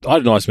I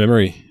had a nice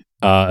memory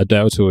a day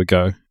or two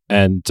ago,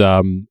 and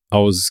I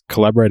was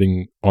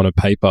collaborating on a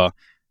paper,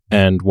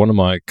 and one of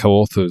my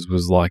co-authors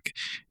was like,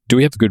 do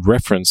we have a good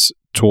reference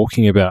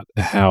talking about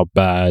how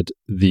bad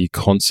the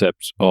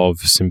concept of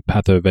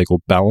sympathovagal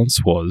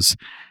balance was?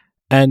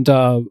 And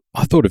I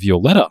thought of your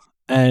letter,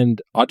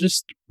 and I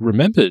just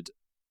remembered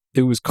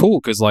it was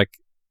cool because, like,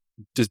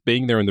 just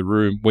being there in the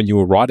room when you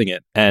were writing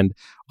it. And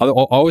I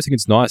always think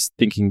it's nice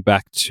thinking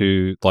back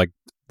to, like,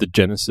 the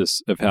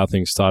genesis of how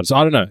things started. So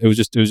I don't know. It was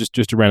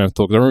just a random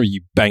thought. 'Cause I remember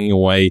you banging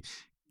away,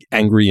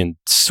 angry and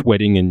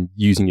sweating, and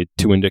using your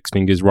 2 index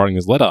fingers writing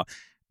this letter.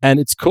 And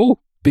it's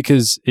cool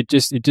because it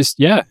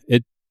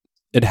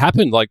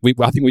happened. Like,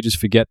 I think we just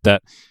forget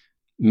that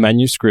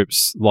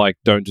manuscripts, like,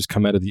 don't just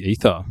come out of the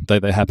ether.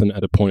 They happen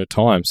at a point of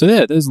time. So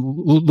yeah, there's a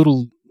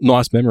little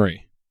nice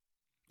memory.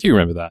 Do you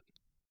remember that?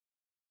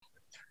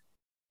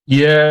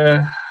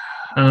 Yeah.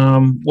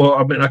 Well,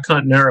 I mean, I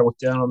can't narrow it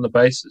down on the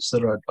basis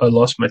that I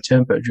lost my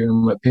temper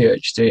during my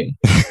PhD.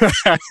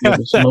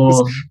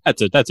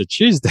 That's a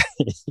Tuesday.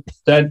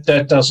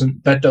 that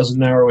doesn't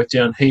narrow it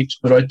down heaps,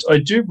 but I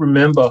do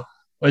remember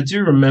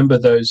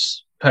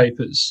those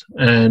papers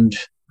and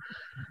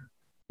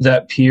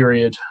that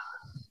period.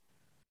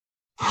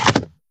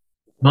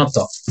 What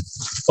the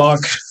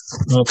fuck?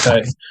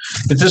 Okay.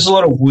 If there's a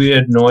lot of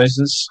weird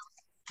noises,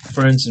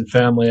 friends and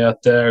family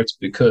out there, it's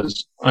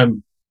because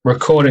I'm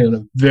recording on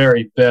a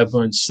very bare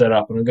bones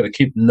setup and I'm going to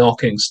keep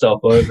knocking stuff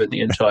over the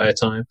entire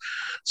time.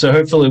 So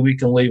hopefully we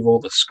can leave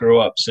all the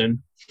screw ups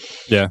in.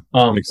 Yeah.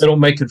 It'll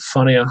make it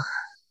funnier.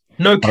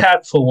 No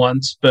cat for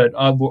once, but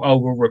I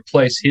will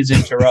replace his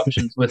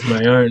interruptions with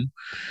my own.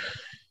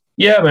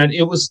 Yeah, man,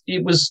 it was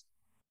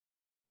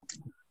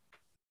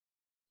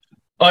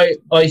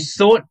I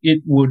thought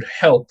it would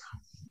help,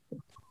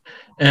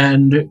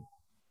 and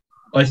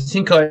I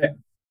think I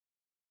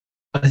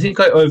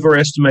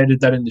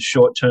overestimated that in the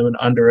short term and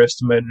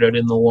underestimated it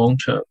in the long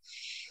term,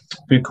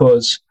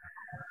 because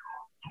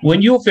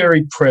when you're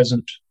very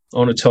present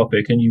on a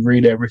topic and you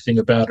read everything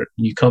about it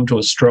and you come to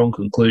a strong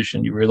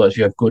conclusion, you realize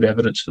you have good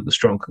evidence for the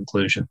strong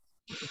conclusion,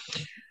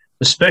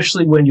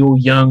 especially when you're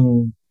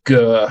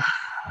younger,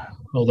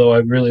 although I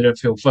really don't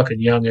feel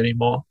fucking young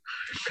anymore.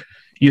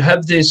 You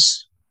have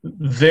this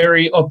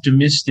very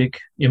optimistic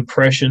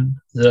impression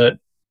that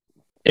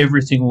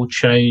everything will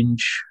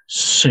change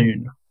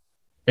soon.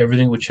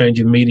 Everything will change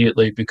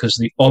immediately because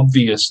the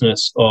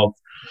obviousness of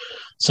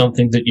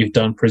something that you've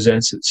done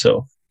presents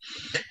itself.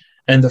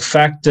 And the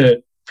fact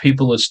that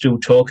people are still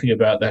talking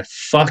about that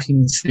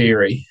fucking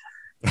theory,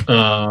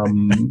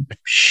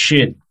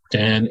 shit,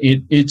 Dan,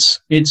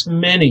 it's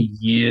many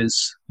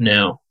years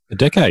now. A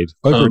decade?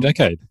 Over a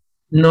decade?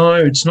 No,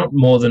 it's not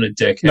more than a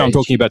decade. No, I'm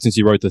talking about since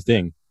you wrote the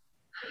thing.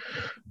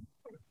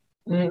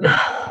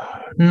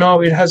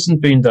 No, it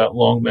hasn't been that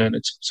long, man.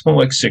 It's more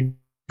like 6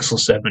 or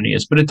 7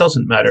 years, but it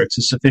doesn't matter. It's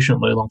a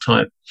sufficiently long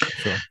time.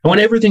 Sure. And when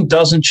everything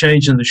doesn't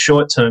change in the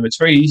short term, it's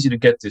very easy to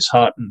get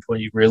disheartened when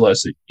you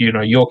realize that, you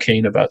know, you're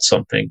keen about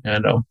something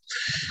and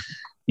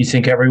you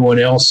think everyone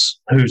else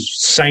who's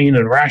sane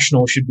and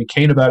rational should be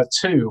keen about it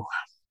too.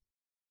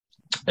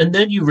 And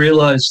then you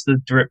realize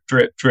the drip,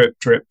 drip, drip,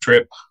 drip,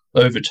 drip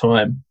over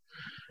time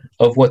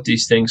of what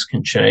these things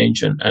can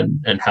change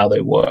and how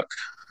they work.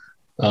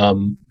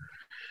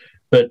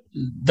 But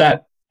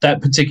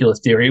that particular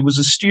theory, it was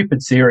a stupid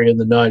theory in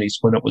the 90s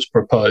when it was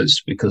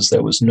proposed because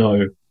there was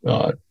no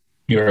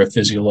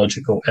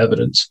neurophysiological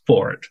evidence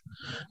for it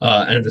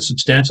and a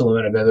substantial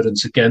amount of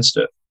evidence against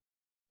it.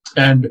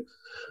 And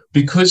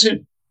because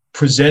it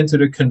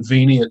presented a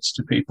convenience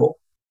to people,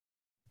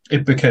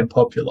 it became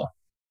popular.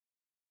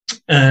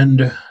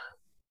 And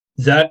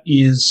that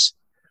is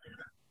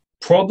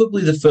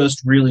probably the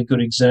first really good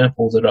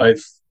example that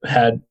I've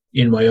had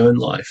in my own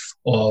life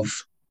of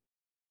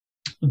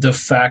the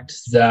fact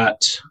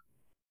that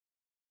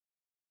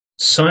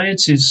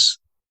science is,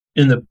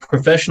 in the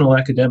professional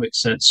academic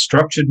sense,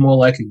 structured more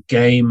like a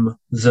game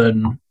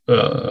than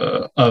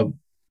a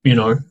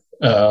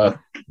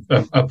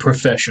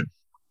profession.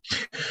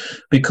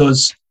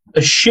 Because a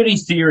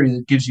shitty theory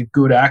that gives you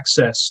good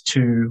access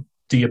to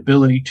the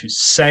ability to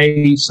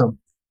say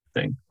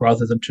something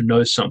rather than to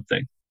know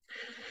something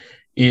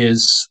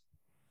is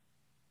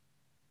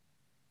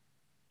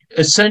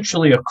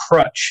essentially a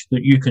crutch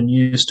that you can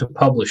use to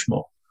publish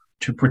more,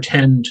 to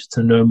pretend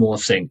to know more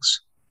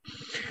things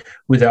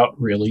without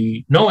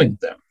really knowing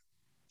them.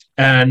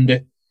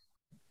 And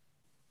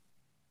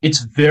it's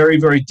very,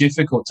 very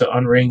difficult to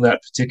unring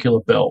that particular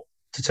belt,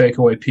 to take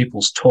away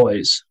people's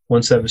toys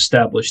once they've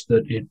established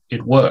that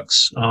it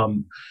works.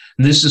 And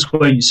this is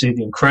where you see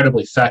the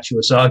incredibly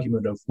fatuous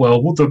argument of, well,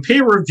 the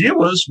peer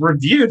reviewers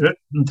reviewed it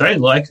and they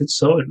like it,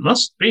 so it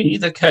must be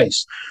the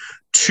case.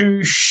 2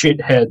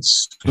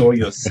 shitheads saw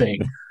your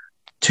thing.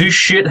 2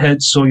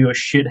 shitheads saw your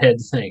shithead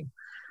thing.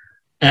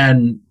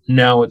 And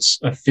now it's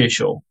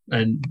official.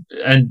 And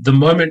the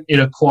moment it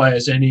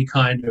acquires any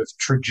kind of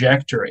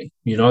trajectory,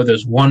 you know,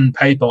 there's one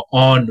paper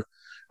on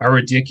a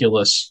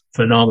ridiculous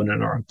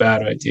phenomenon or a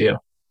bad idea.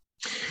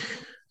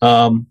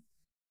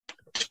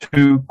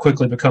 2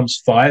 quickly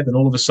becomes 5, and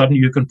all of a sudden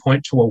you can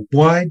point to a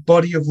wide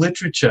body of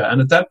literature.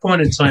 And at that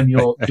point in time,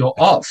 you're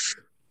off.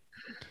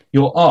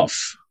 You're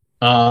off.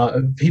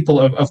 People,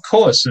 of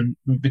course, and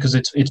because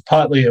it's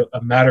partly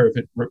a matter of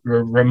it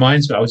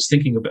reminds me. I was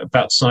thinking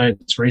about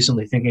science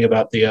recently, thinking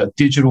about the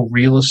digital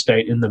real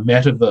estate in the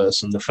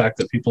metaverse and the fact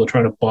that people are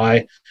trying to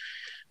buy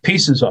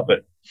pieces of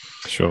it.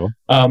 Sure.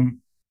 And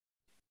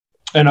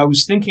I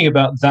was thinking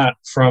about that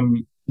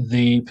from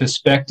the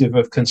perspective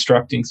of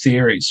constructing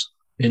theories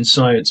in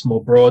science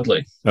more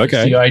broadly.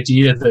 Okay. It's the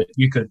idea that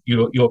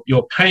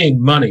you're paying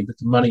money, but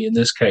the money in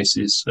this case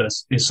is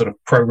sort of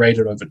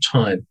prorated over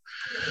time,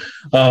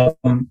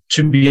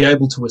 to be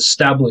able to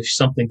establish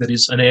something that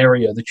is an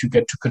area that you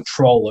get to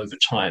control over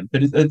time.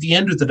 But at the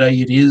end of the day,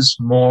 it is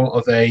more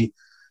of a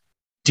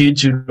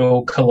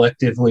digital,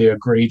 collectively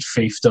agreed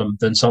fiefdom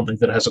than something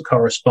that has a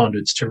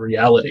correspondence to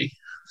reality.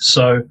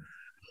 So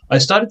I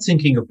started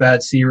thinking of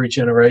bad theory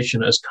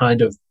generation as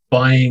kind of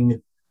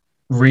buying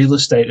real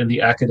estate in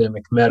the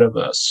academic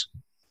metaverse.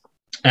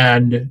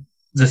 And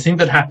the thing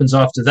that happens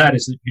after that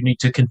is that you need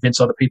to convince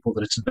other people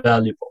that it's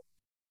valuable.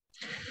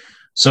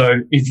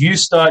 So if you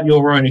start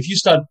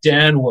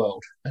Dan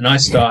World and I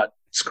start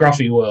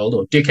Scruffy World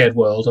or Dickhead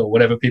World or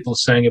whatever people are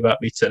saying about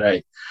me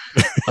today,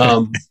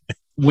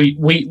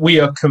 we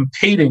are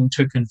competing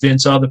to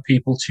convince other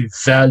people to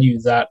value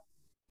that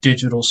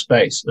digital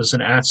space as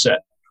an asset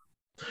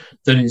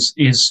that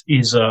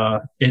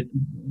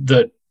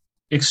that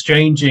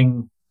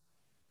exchanging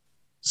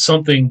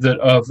something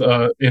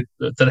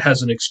that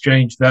has an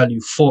exchange value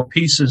for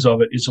pieces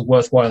of it is a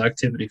worthwhile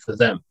activity for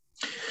them.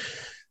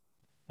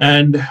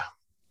 And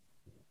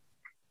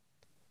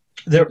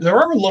there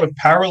are a lot of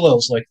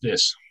parallels like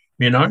this,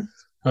 you know.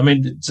 I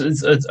mean, it's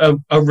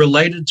a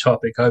related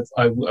topic. I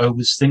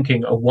was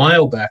thinking a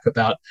while back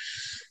about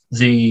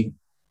the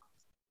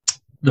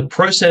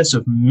process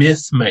of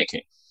myth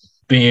making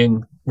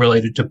being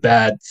related to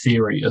bad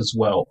theory as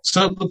well.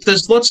 So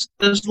there's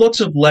lots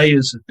of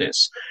layers of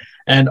this,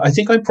 and I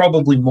think I'm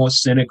probably more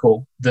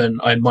cynical than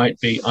I might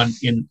be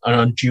in an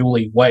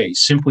unduly way,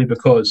 simply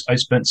because I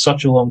spent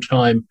such a long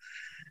time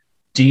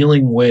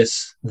dealing with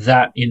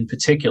that in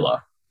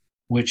particular,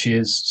 which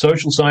is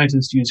social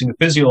scientists using a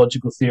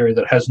physiological theory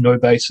that has no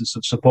basis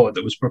of support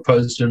that was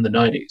proposed in the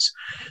 90s.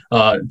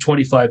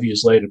 25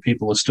 years later,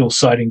 people are still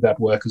citing that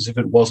work as if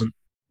it wasn't.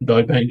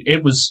 I mean,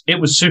 it was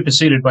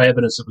superseded by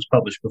evidence that was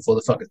published before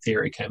the fucking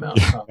theory came out.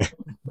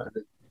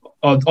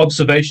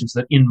 Observations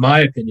that, in my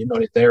opinion,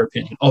 not in their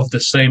opinion, of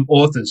the same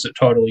authors that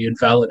totally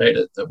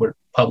invalidated that were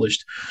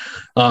published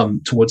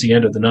towards the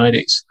end of the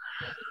 90s.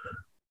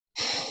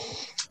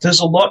 There's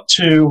a lot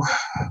to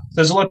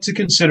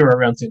consider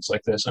around things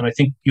like this, and I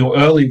think your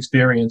early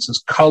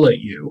experiences color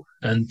you,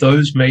 and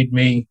those made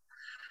me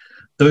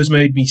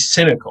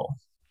cynical,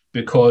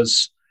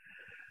 because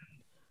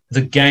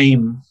the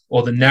game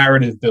or the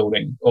narrative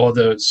building or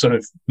the sort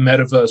of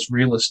metaverse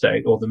real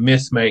estate or the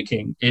myth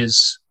making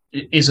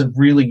isn't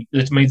really,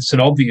 it's an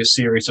obvious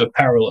series of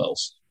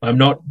parallels. I'm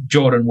not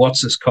Jordan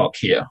Watts'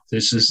 here.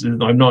 This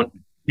isn't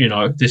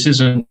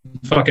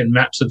fucking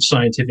maps of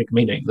scientific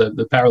meaning.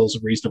 The parallels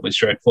are reasonably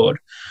straightforward.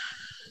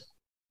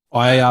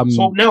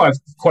 So now I've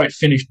quite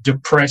finished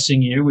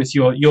depressing you with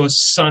your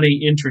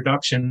sunny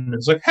introduction.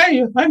 It's like,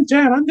 hey, I'm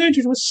Dan. I'm going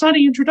to do a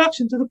sunny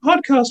introduction to the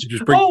podcast.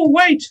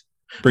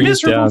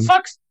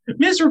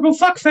 Miserable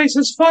fuckface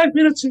has 5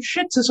 minutes of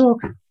shit to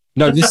talk.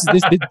 No, this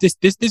is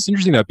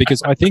interesting though,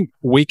 because I think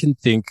we can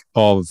think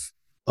of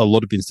a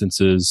lot of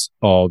instances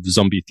of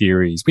zombie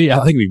theories.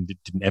 I think we did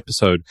an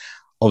episode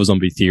of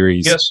zombie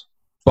theories. Yes,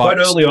 quite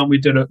early on we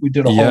did a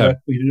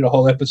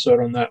whole episode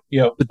on that.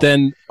 Yeah, but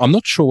then I'm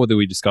not sure whether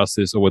we discussed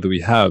this or whether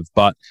we have,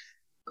 but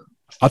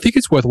I think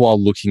it's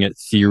worthwhile looking at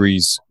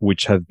theories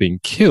which have been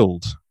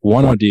killed.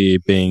 One idea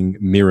being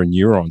mirror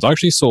neurons. I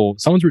actually saw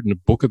someone's written a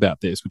book about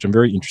this, which I'm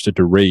very interested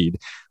to read,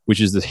 which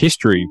is the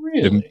history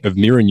of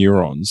mirror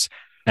neurons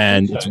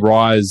and its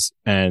rise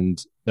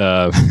and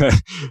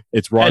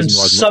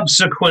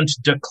subsequent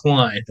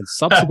decline.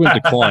 So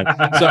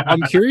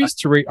I'm curious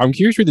to read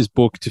this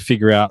book to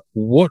figure out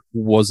what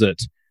was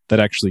it that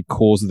actually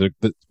caused the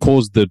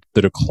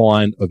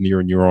decline of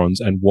mirror neurons,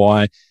 and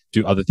why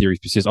do other theories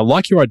persist. I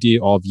like your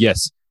idea of,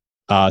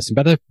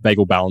 sympathetic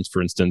vagal balance,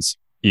 for instance,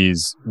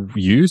 is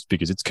used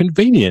because it's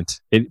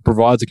convenient. It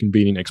provides a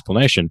convenient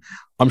explanation.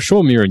 I'm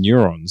sure mirror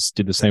neurons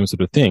did the same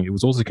sort of thing. It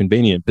was also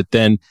convenient, but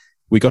then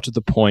we got to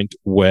the point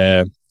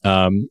where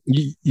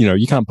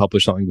you can't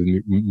publish something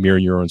with mirror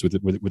neurons with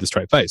a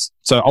straight face.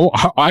 So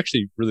I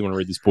actually really want to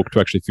read this book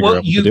to actually figure out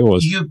what the deal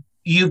was.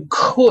 You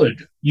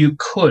could,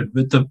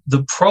 but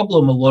the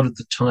problem a lot of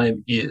the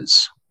time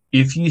is,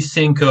 if you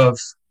think of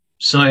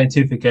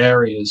scientific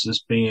areas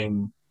as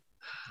being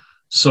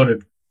sort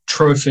of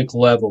trophic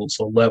levels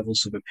or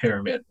levels of a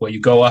pyramid, where you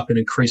go up in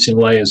increasing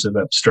layers of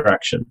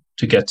abstraction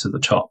to get to the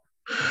top.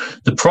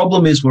 The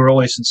problem is we're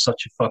always in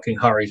such a fucking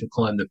hurry to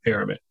climb the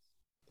pyramid.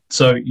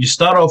 So you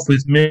start off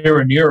with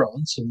mirror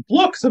neurons, and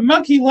look, the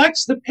monkey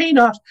likes the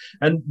peanut,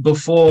 and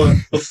before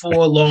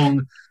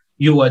long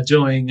you are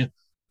doing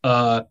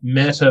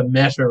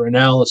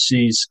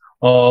meta-analyses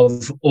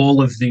of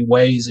all of the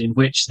ways in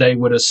which they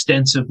would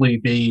ostensibly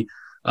be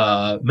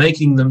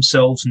making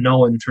themselves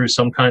known through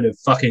some kind of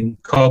fucking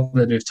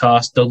cognitive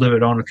task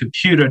delivered on a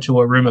computer to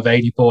a room of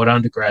 80 bored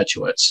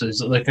undergraduates.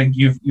 It's like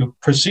you've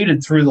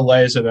proceeded through the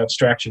layers of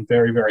abstraction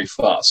very, very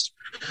fast.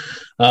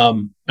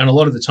 And a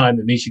lot of the time,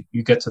 it means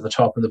you get to the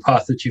top, and the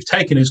path that you've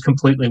taken is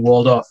completely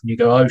walled off, and you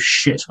go, oh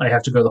shit, I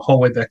have to go the whole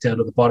way back down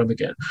to the bottom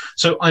again.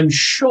 So I'm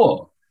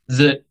sure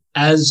that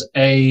as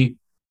a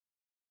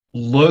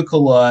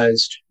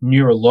localized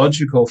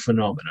neurological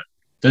phenomenon,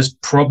 there's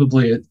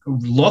probably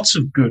lots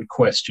of good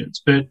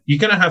questions, but you're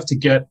going to have to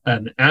get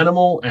an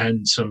animal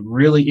and some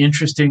really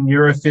interesting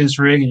neurophys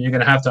rig, and you're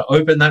going to have to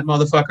open that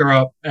motherfucker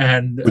up,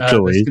 and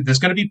there's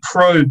going to be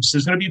probes.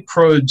 There's going to be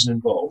probes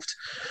involved.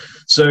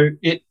 So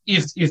if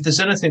there's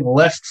anything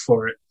left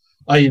for it,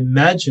 I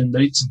imagine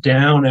that it's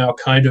down our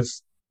kind of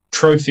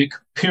trophic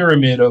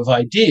pyramid of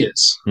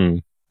ideas.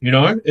 You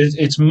know,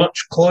 it's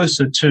much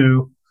closer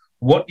to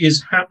what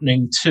is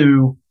happening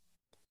to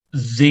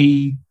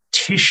the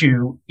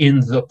tissue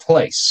in the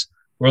place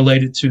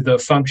related to the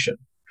function,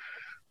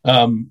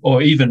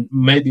 or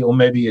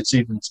maybe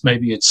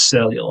it's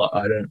cellular.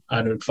 I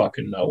don't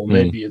fucking know. Or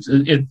maybe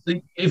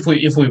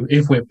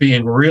if we're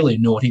being really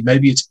naughty,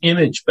 maybe it's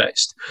image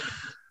based.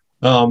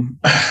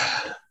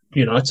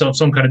 You know, it's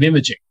some kind of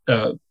imaging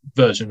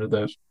version of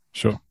those.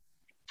 Sure.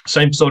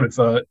 Same sort of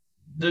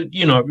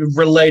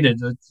related.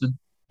 The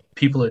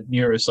people at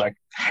neuropsych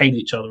hate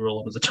each other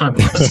all of the time.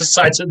 The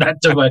sides of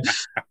that debate,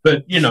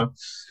 but you know,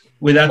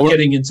 without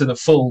getting into the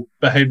full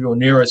behavioral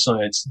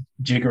neuroscience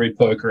jiggery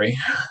pokery.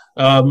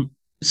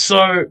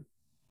 So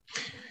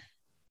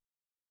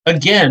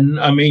again,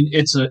 I mean,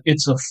 it's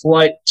a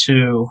flight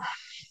to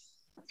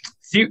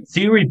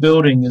theory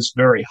building is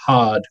very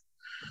hard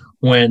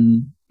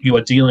when you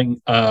are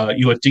dealing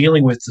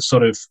with the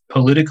sort of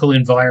political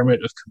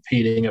environment of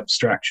competing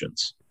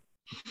abstractions.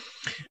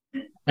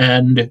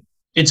 And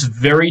it's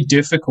very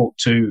difficult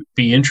to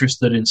be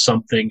interested in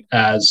something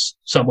as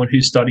someone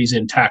who studies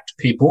intact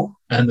people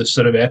and the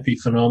sort of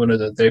epiphenomena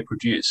that they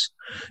produce.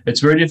 It's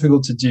very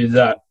difficult to do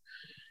that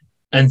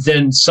and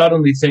then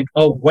suddenly think,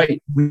 oh,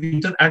 wait, we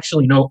don't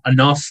actually know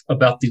enough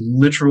about the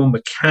literal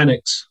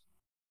mechanics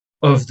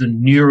of the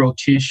neural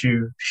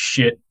tissue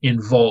shit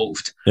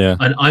involved. Yeah.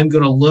 And I'm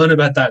going to learn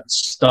about that and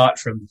start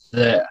from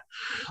there.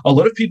 A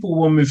lot of people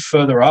will move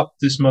further up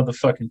this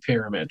motherfucking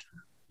pyramid.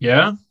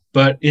 Yeah.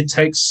 But it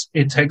takes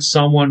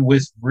someone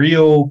with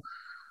real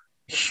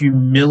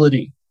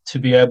humility to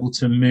be able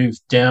to move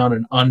down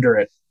and under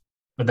it.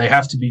 And they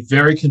have to be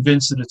very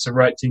convinced that it's the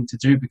right thing to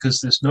do, because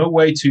there's no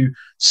way to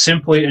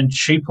simply and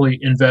cheaply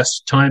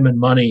invest time and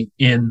money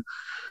in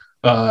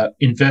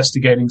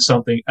investigating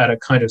something at a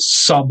kind of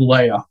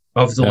sub-layer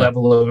of the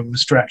level of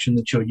abstraction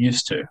that you're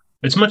used to.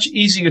 It's much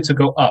easier to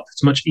go up.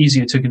 It's much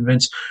easier to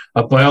convince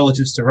a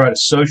biologist to write a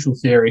social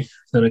theory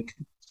than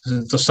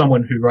to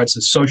someone who writes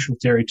a social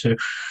theory to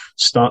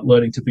start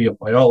learning to be a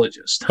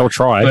biologist. I'll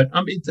try. But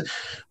I mean,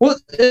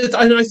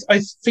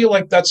 I feel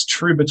like that's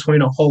true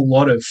between a whole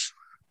lot of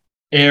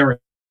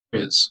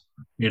areas,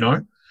 you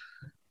know.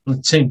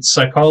 I've seen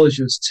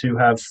psychologists who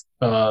have,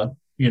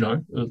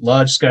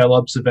 large-scale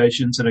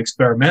observations and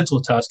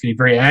experimental tasks getting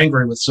very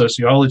angry with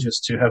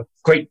sociologists who have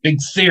great big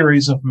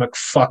theories of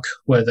McFuck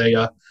where they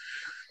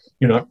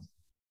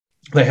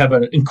they have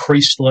an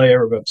increased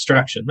layer of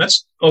abstraction.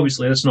 That's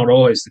not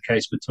always the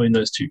case between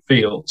those two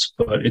fields,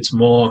 but it's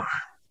more,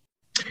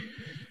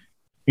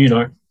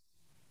 a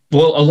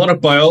lot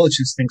of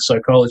biologists think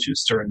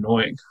psychologists are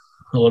annoying.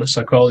 A lot of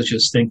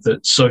psychologists think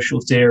that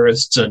social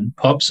theorists and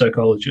pop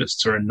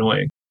psychologists are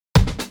annoying.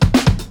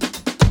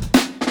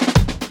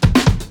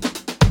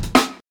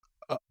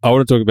 I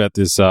want to talk about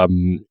this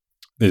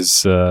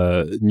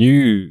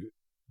new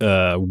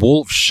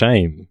wall of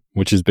shame,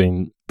 which has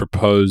been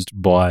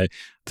proposed by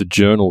the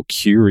journal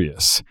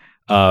Curious.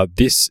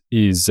 This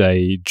is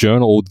a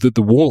journal.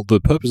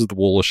 The purpose of the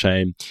wall of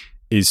shame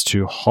is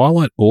to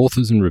highlight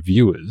authors and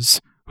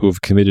reviewers who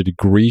have committed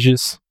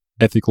egregious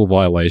ethical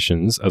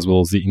violations, as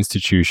well as the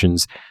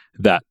institutions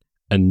that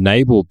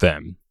enabled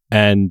them.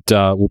 And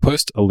we'll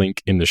post a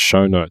link in the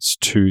show notes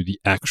to the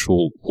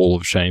actual wall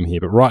of shame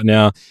here. But right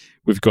now,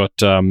 we've got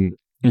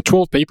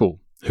 12 people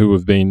who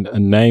have been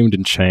named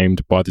and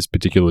shamed by this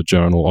particular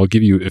journal. I'll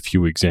give you a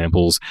few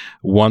examples.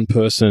 One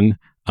person,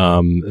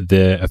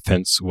 their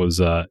offense was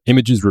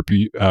images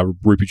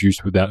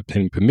reproduced without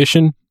obtaining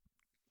permission.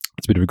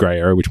 It's a bit of a grey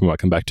area, which we might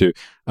come back to.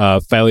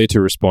 Failure to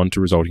respond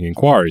to resulting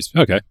inquiries.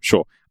 Okay,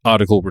 sure.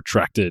 Article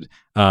retracted.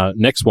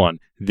 Next one.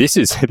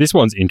 This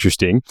one's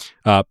interesting.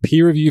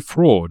 Peer review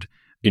fraud.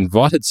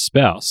 Invited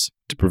spouse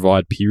to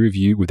provide peer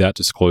review without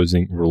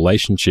disclosing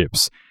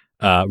relationships.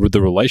 With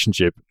the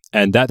relationship,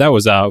 and that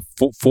was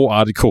 4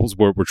 articles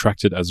were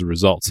retracted as a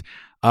result.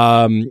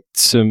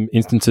 Some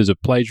instances of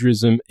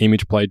plagiarism,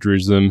 image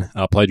plagiarism,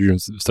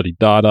 plagiarism of study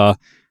data.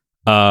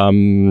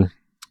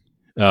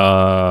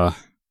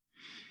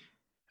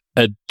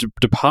 A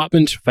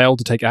department failed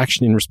to take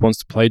action in response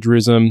to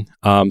plagiarism,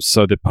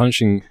 so they're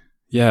punishing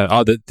Yeah.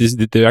 Oh,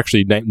 they're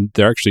actually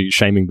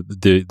shaming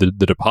the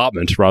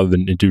department rather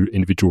than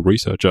individual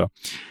researcher.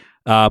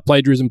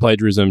 Plagiarism,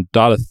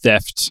 data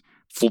theft,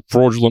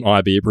 fraudulent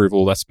IB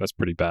approval. That's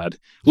pretty bad.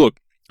 Look,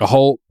 a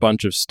whole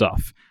bunch of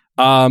stuff.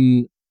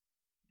 Do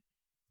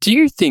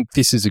you think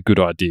this is a good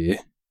idea?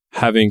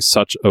 Having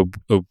such a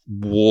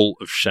wall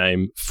of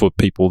shame for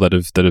people that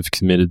have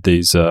committed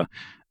these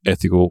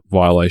ethical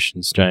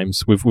violations,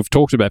 James. We've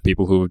talked about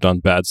people who have done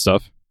bad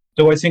stuff.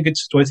 Do I think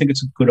it's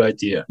a good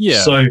idea?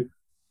 Yeah. So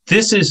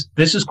this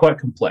is quite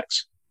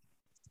complex.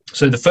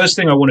 So the first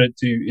thing I want to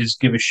do is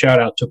give a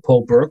shout out to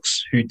Paul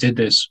Brooks, who did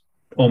this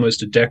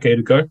almost a decade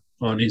ago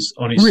on his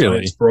Really?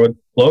 Science Broad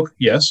blog.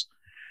 Yes.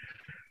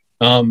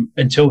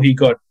 Until he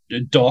got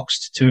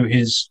doxed to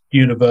his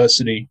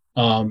university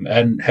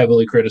and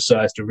heavily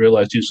criticized and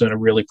realized he was in a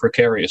really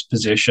precarious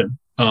position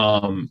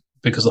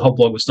because the whole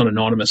blog was done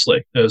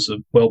anonymously. It was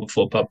well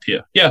before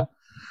PubPeer. Yeah.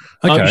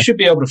 Okay. You should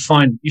be able to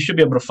find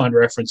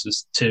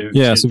references to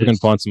so we can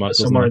find some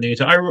somewhere in the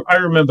internet. I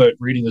remember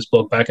reading this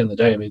blog back in the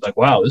day and being like,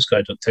 "Wow, this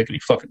guy don't take any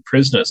fucking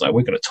prisoners. Like,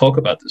 we're going to talk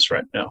about this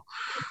right now."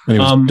 And he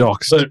was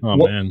doxed.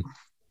 Man.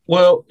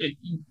 Well,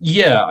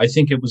 yeah, I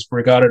think it was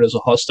regarded as a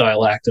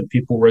hostile act, and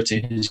people wrote to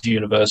his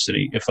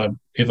university, if I'm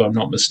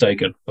not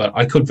mistaken. But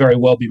I could very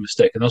well be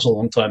mistaken. That was a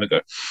long time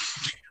ago.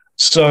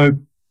 So,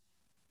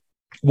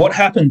 what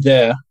happened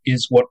there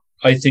is what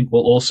I think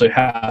will also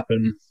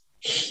happen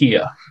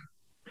here.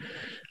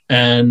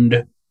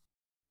 And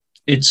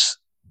it's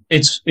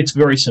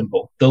very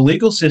simple. The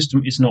legal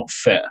system is not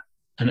fair,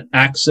 and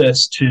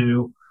access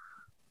to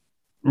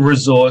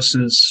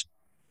resources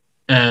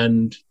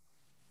and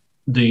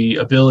the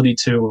ability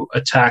to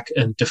attack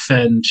and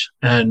defend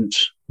and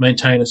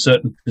maintain a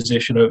certain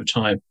position over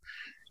time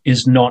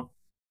is not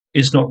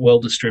well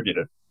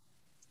distributed.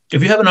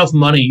 If you have enough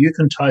money, you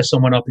can tie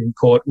someone up in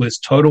court with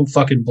total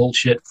fucking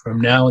bullshit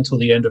from now until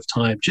the end of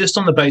time, just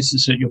on the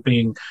basis that you're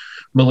being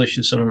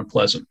malicious and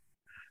unpleasant.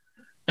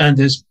 And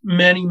there's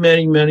many,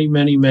 many, many,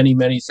 many, many,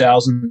 many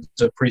thousands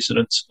of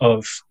precedents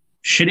of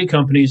shitty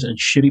companies and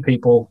shitty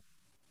people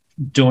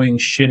doing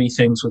shitty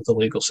things with the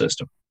legal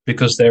system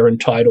because they're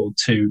entitled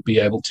to be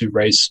able to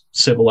raise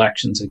civil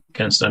actions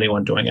against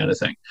anyone doing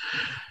anything.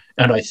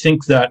 And I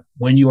think that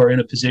when you are in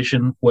a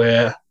position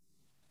where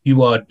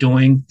you are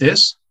doing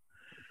this,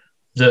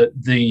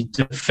 the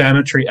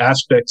defamatory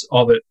aspects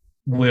of it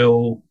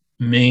will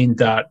mean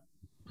that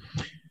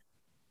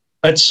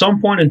at some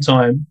point in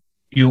time,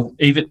 you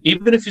even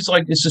if it's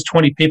like this is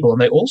 20 people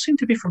and they all seem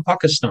to be from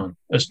Pakistan,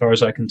 as far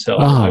as I can tell.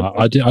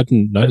 I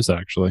didn't notice that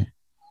actually.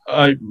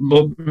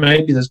 Well,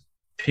 maybe there's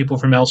people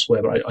from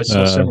elsewhere, but I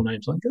saw several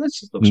names. Like that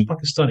just looks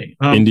Pakistani.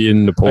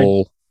 Indian,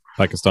 Nepal,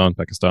 Pakistan.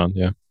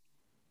 Yeah.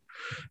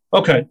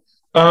 Okay.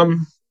 All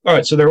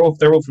right. So they're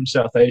all from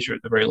South Asia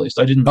at the very least.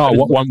 I didn't.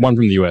 One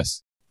from the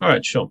US. All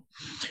right. Sure.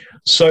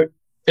 So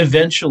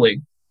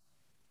eventually,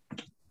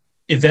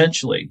 even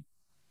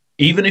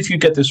if you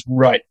get this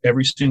right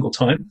every single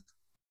time,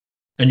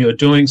 and you're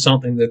doing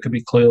something that could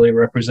be clearly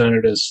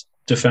represented as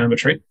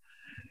defamatory,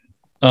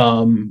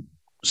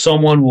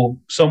 someone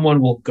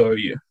will go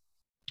you.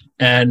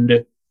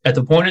 And at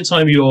the point in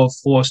time you're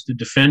forced to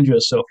defend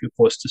yourself, you're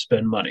forced to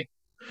spend money.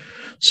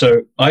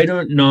 So I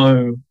don't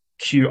know.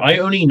 I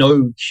only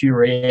know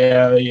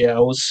Curious. I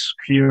was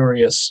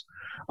curious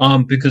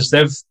because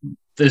there's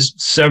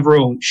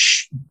several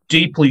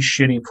deeply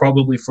shitty,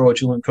 probably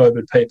fraudulent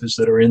COVID papers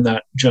that are in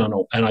that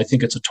journal, and I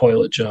think it's a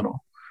toilet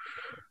journal,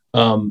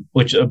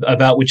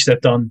 about which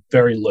they've done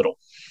very little.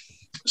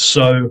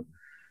 So,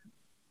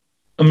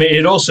 I mean,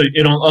 it also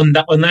on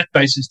that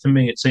basis, to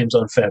me, it seems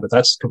unfair, but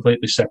that's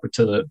completely separate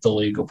to the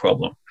legal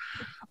problem.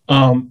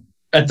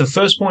 At the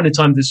first point in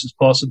time this is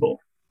possible,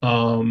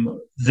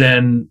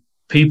 then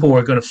people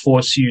are going to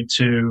force you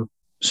to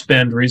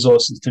spend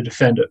resources to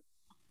defend it,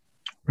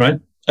 right?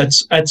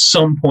 At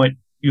some point,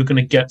 you're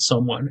going to get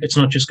someone. It's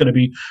not just going to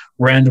be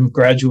random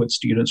graduate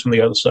students from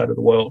the other side of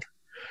the world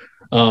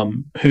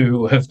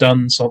who have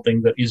done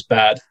something that is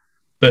bad.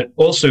 But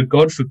also,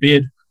 God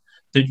forbid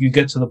that you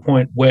get to the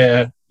point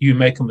where you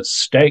make a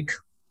mistake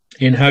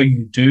in how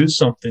you do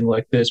something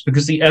like this,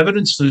 because the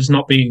evidence is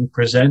not being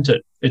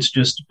presented. It's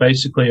just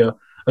basically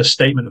a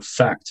statement of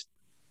fact,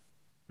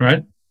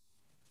 right?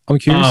 I'm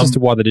curious as to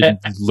why they didn't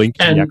link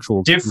to the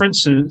actual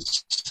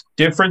differences.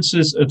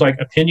 Like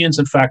opinions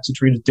and facts are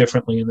treated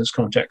differently in this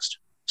context.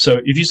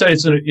 So if you say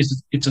it's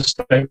a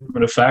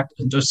statement of fact,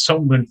 and just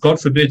someone,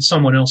 God forbid,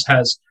 someone else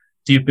has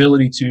the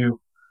ability to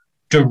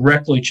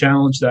directly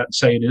challenge that and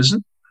say it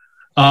isn't,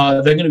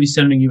 they're going to be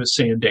sending you a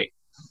C&D,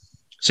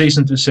 cease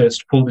and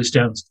desist, pull this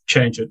down,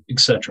 change it,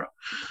 etc.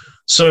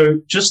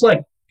 So just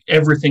like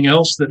everything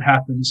else that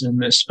happens in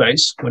this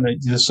space, when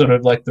it's sort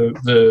of like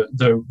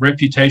the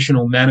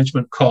reputational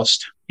management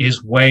cost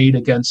is weighed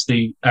against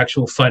the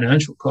actual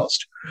financial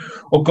cost,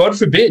 or God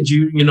forbid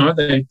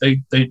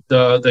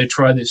they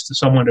try this to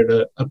someone at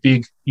a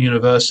big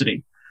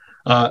university,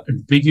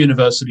 and big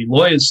university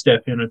lawyers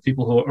step in, and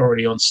people who are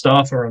already on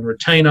staff or on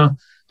retainer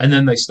And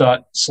then they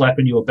start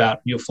slapping you about,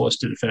 and you're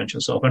forced to defend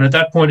yourself. And at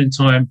that point in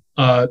time,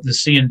 the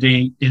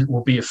C&D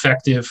will be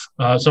effective.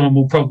 Someone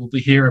will probably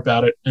hear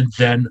about it, and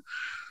then,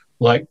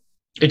 like,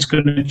 it's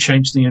going to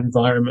change the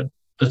environment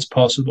that's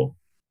possible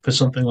for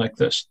something like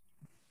this.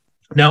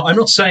 Now, I'm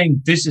not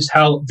saying this is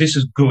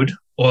good,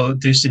 or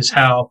this is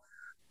how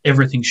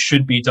everything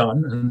should be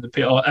done,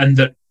 and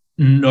that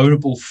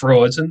notable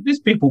frauds, and these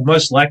people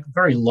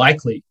very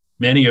likely,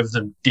 many of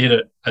them did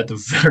it at the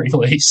very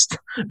least,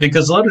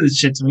 because a lot of this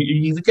shit, I mean,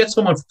 you get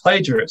someone for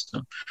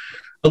plagiarism.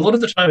 A lot of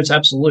the time, it's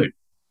absolute.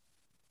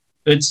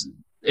 It's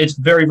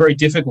very, very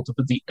difficult to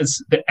put the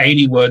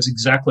 80 words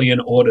exactly in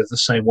order the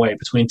same way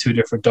between two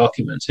different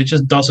documents. It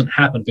just doesn't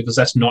happen, because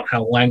that's not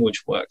how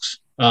language works.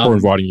 Or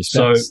inviting your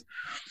specs. So,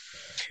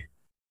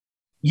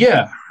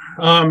 yeah.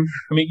 I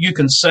mean, you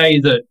can say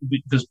that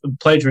because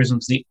plagiarism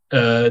is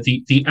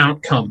the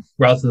outcome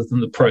rather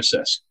than the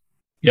process.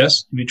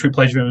 Yes, true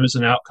plagiarism is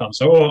an outcome.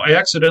 So, I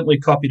accidentally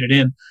copied it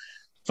in.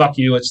 Fuck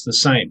you, it's the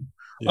same.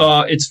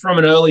 Yeah. It's from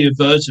an earlier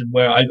version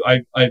where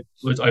I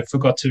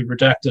forgot to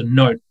redact a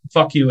note.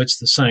 Fuck you, it's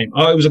the same.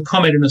 It was a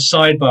comment in a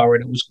sidebar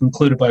and it was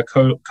concluded by a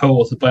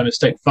co-author by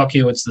mistake. Fuck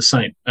you, it's the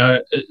same.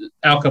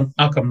 Outcome,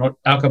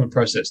 and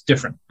process,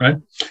 different, right?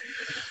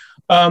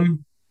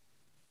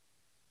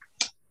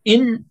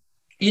 In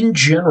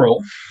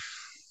general,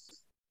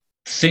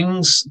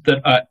 things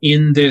that are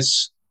in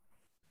this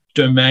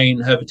domain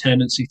have a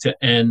tendency to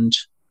end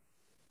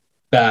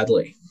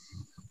badly.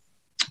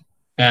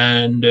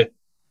 And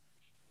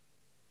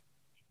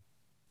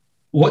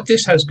what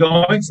this has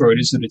going for it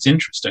is that it's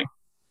interesting,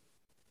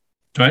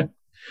 right?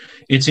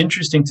 It's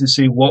interesting to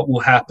see what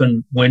will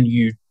happen when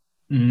you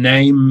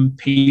name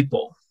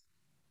people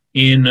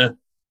in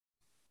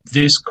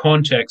this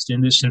context,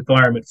 in this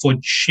environment, for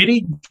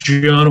shitty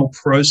journal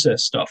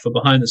process stuff, for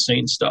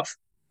behind-the-scenes stuff,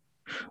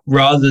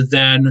 rather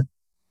than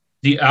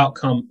the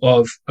outcome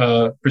of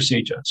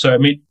procedure. So, I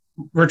mean,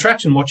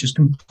 Retraction Watch is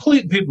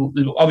complete. People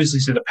obviously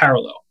see the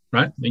parallel,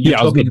 right? I mean,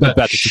 I was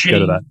about to go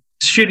to that.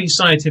 Shitty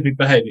scientific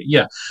behavior,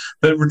 yeah.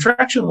 But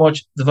Retraction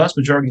Watch, the vast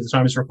majority of the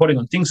time, is reporting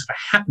on things that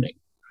are happening.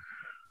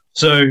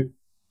 So,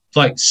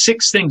 like,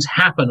 6 things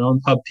happen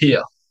on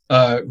PubPeer.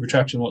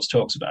 Retraction Watch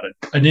talks about it.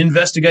 An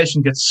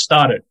investigation gets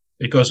started.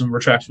 It goes on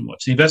Retraction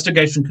Watch. The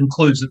investigation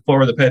concludes that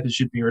 4 of the papers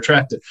should be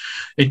retracted.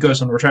 It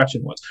goes on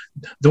Retraction Watch.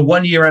 The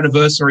 1-year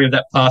anniversary of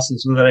that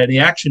passes without any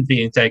action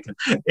being taken.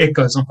 It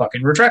goes on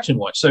fucking Retraction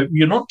Watch. So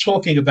you're not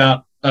talking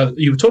about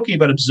you're talking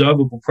about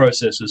observable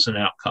processes and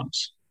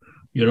outcomes.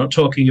 You're not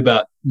talking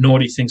about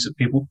naughty things that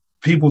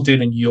people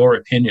did in your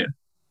opinion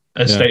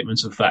as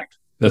statements of fact.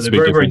 That's they're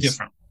very, very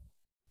different.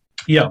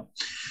 Yeah.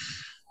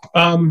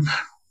 I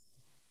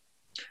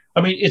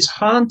mean, it's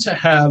hard to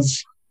have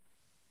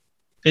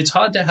a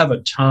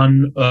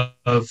ton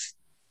of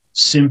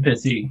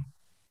sympathy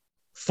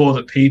for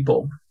the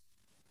people.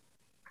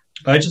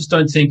 I just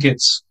don't think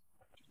it's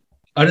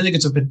a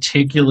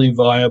particularly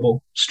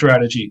viable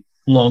strategy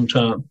long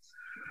term.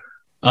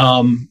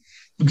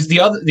 Because the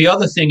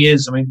other thing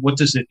is, I mean, what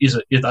does it is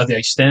it are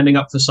they standing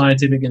up for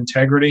scientific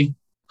integrity?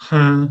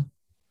 Are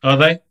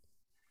they?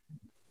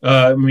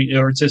 I mean,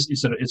 or is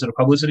it a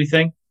publicity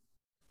thing?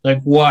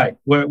 Like, why?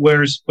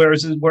 Where is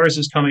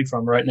this coming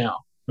from right now?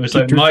 It's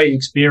like my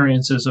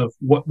experiences of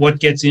what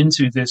gets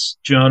into this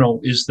journal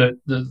is that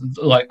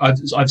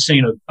I've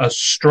seen a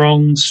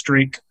strong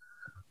streak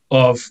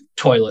of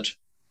toilet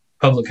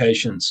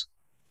publications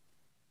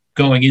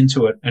going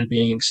into it and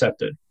being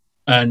accepted,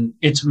 and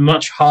it's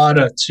much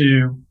harder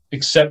to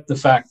accept the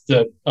fact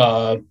that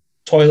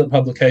toilet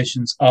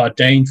publications are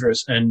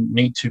dangerous and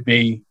need to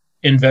be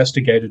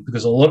investigated,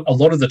 because a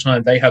lot of the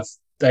time they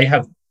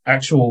have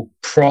actual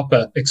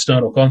proper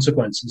external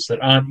consequences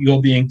that aren't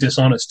you're being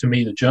dishonest to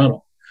me, the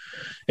journal.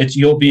 It's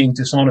you're being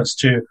dishonest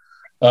to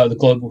the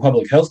global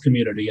public health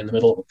community in the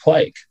middle of a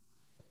plague.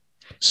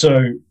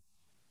 So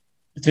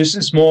this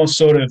is more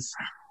sort of,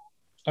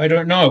 I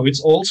don't know. It's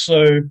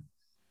also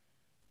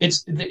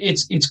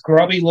it's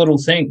grubby little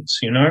things,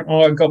 you know.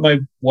 Oh, I got my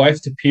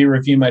wife to peer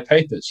review my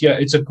papers. Yeah,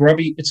 it's a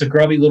grubby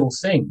little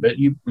thing, but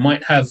you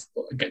might have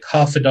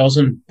half a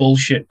dozen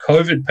bullshit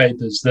COVID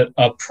papers that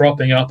are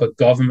propping up a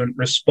government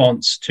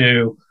response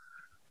to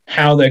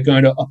how they're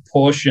going to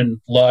apportion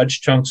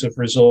large chunks of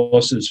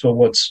resources for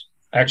what's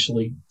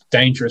actually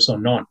dangerous or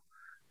not.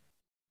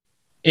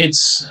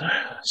 It's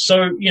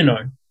so, you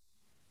know,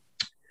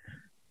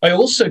 I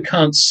also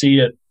can't see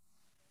it,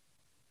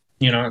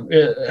 you know,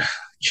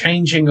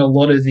 changing a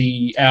lot of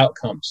the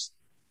outcomes,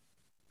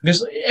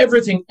 because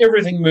everything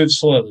moves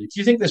slowly. Do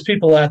you think there's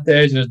people out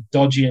there just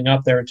dodgying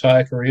up their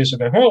entire careers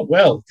and go, oh,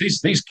 well,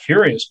 these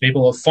curious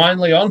people are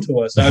finally onto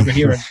us over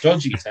here in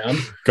Dodgy Town.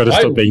 Got to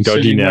stop being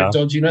dodgy now.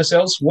 Dodginess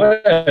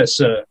elsewhere,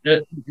 sir.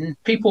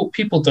 People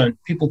don't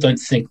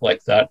think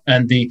like that,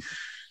 and the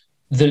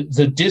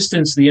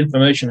distance the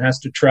information has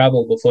to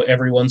travel before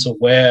everyone's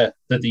aware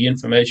that the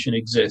information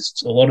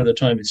exists, a lot of the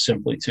time is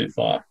simply too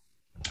far.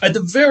 At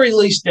the very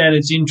least, Dan,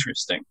 it's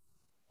interesting.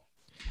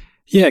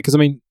 Yeah, because, I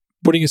mean,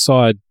 putting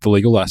aside the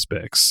legal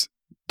aspects,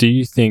 do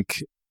you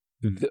think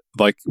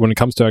like when it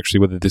comes to actually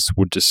whether this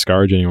would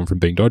discourage anyone from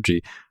being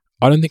dodgy,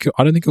 I don't think it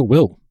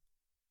will.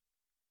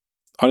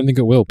 I don't think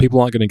it will.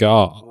 People aren't going to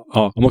go,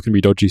 I'm not going to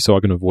be dodgy, so I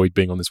can avoid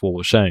being on this wall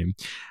of shame.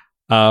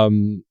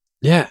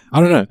 Yeah, I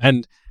don't know.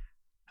 And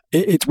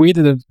it's weird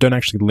that they don't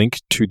actually link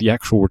to the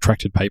actual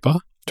retracted paper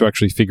to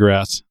actually figure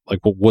out like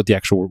what the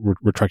actual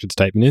retracted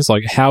statement is.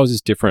 Like, how is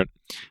this different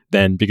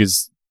than,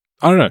 because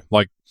I don't know,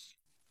 like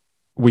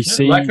we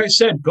see, like I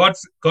said, God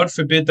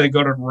forbid they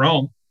got it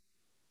wrong.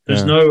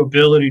 There's no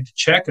ability to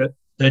check it.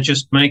 They're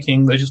just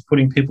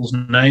putting people's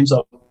names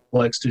up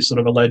like to sort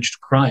of alleged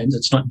crimes.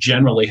 It's not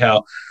generally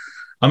how.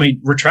 I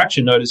mean,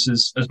 retraction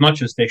notices, as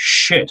much as they're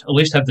shit, at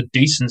least have the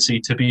decency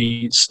to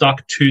be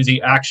stuck to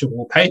the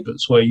actual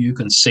papers where you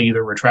can see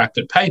the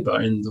retracted paper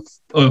in the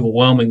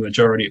overwhelming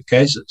majority of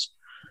cases.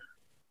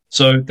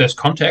 So there's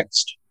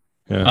context,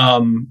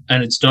 and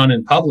it's done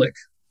in public.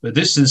 But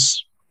this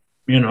is,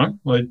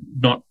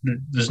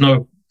 there's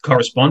no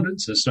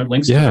correspondence. There's no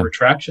links to the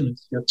retraction.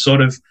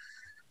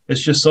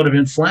 It's just sort of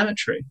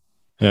inflammatory.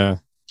 Yeah.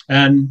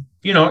 And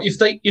if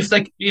they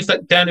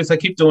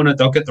keep doing it,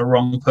 they'll get the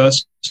wrong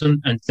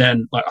person, and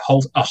then like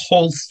a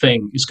whole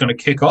thing is going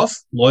to kick off.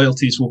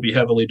 Loyalties will be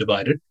heavily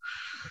divided,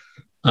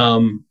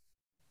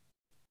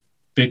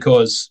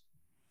 because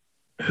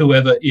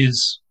whoever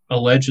is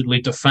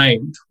allegedly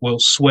defamed will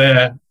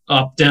swear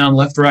up, down,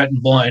 left, right,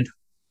 and blind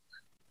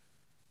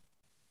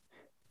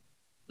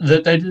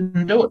that they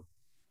didn't do it,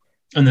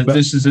 and that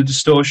this is a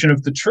distortion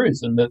of the truth,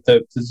 and that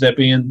they're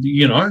being,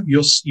 you're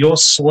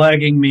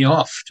slagging me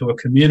off to a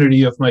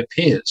community of my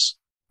peers.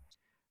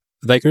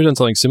 They could have done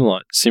something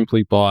similar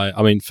simply by,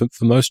 I mean, for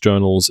most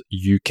journals,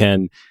 you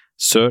can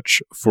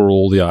search for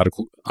all the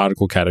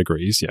article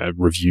categories,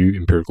 review,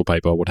 empirical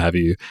paper, what have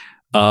you.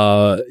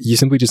 You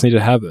simply just need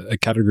to have a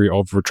category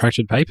of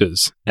retracted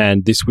papers,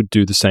 and this would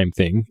do the same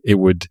thing. It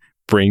would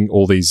bring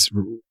all these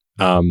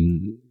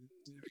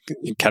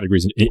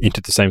categories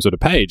into the same sort of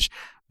page,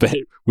 but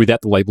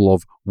without the label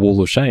of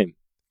wall of shame.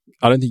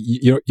 I don't think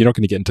you're not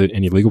going to get into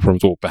any legal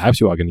problems, or perhaps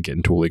you are going to get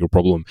into a legal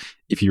problem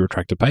if you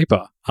retract a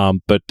paper.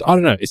 But I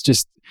don't know. It's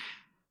just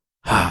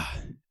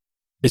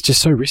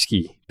so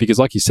risky, because,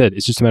 like you said,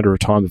 it's just a matter of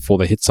time before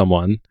they hit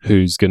someone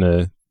who's going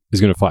to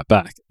fight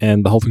back,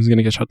 and the whole thing's going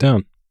to get shut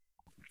down.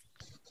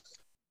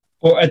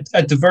 Or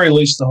at the very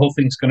least, the whole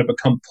thing's going to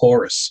become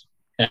porous,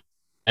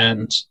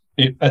 and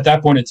at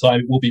that point in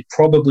time, it will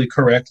probably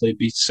correctly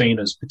be seen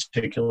as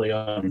particularly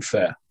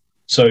unfair.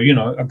 So,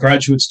 a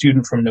graduate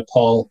student from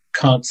Nepal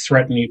can't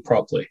threaten you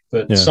properly,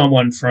 but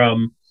someone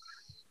from,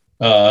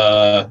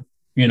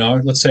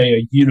 let's say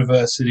a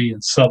university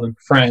in southern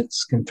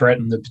France can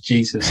threaten the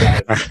bejesus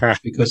out of them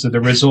because of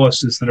the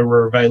resources that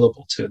are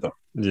available to them.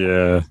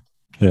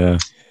 Yeah.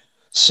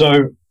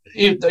 So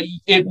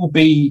it will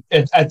be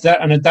at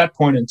that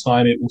point in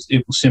time, it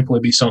will simply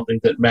be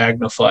something that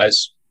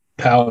magnifies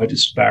power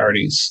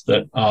disparities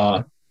that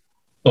are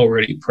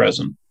already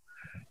present.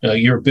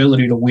 Your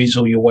ability to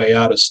weasel your way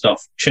out of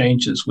stuff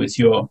changes with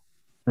your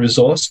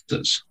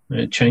resources.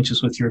 It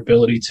changes with your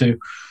ability to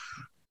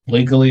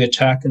legally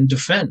attack and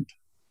defend.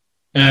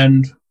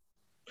 And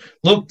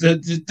look,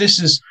 this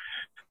is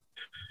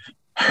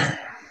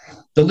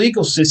the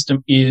legal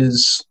system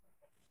is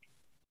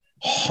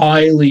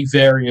highly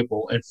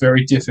variable and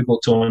very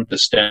difficult to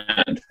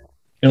understand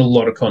in a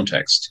lot of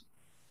contexts.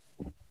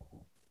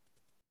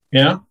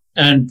 Yeah.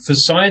 And for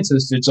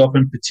scientists, it's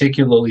often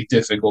particularly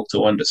difficult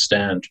to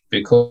understand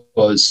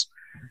because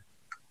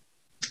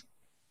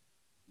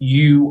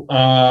you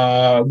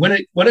when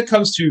it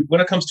comes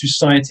to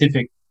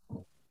scientific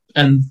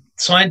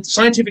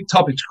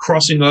topics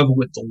crossing over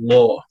with the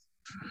law,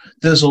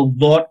 there's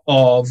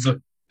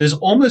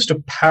almost a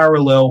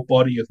parallel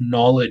body of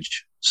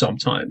knowledge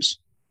sometimes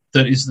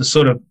that is the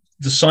sort of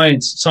the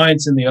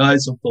science in the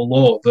eyes of the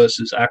law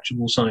versus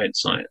actual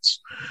science.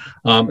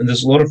 And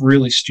there's a lot of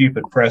really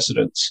stupid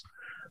precedents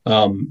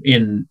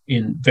in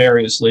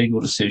various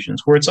legal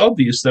decisions where it's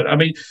obvious that, I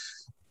mean,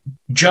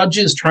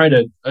 judges trying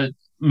to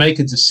make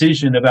a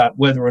decision about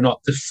whether or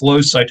not the flow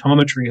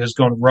cytometry has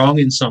gone wrong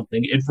in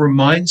something, it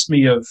reminds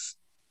me of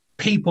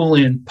people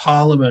in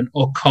Parliament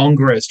or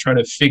Congress trying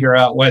to figure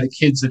out why the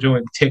kids are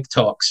doing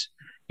TikToks,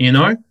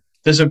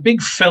 There's a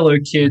big fellow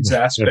kids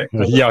aspect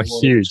of it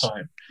huge. Of the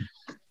time.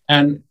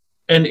 And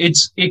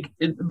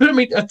but I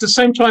mean, at the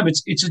same time,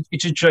 it's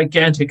a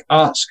gigantic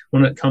ask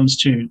when it comes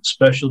to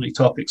specialty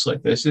topics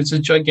like this. It's a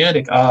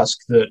gigantic ask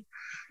that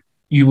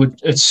you would,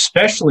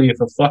 especially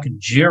if a fucking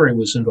jury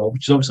was involved,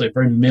 which is obviously a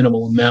very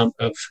minimal amount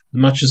of,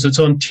 much as it's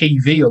on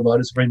TV a lot,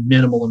 it's a very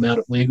minimal amount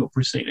of legal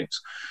proceedings.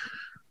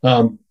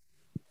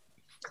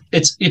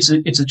 It's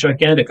a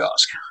gigantic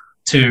ask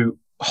to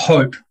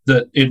hope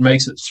that it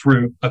makes it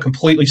through a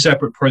completely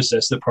separate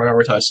process that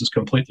prioritizes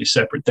completely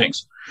separate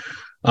things.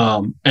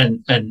 And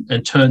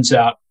turns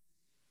out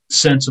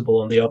sensible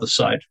on the other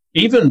side.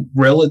 Even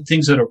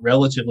things that are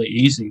relatively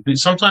easy. But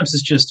sometimes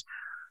it's just,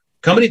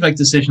 companies make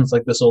decisions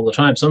like this all the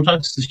time.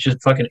 Sometimes it's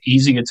just fucking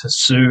easier to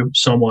sue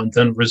someone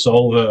than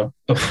resolve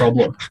a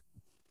problem.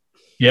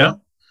 Yeah?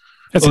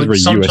 That's very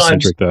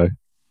US-centric, though.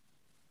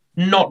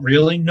 Not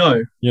really.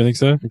 No. You think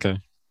so? Okay.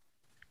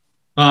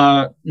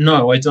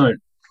 No, I don't.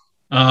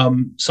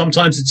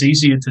 Sometimes it's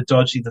easier to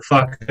dodge the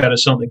fuck out of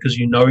something because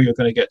you know you're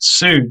going to get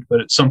sued, but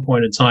at some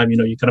point in time,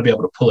 you're going to be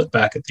able to pull it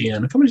back at the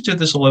end. Companies do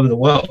this all over the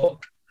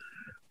world,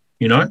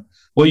 you know?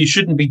 Well, you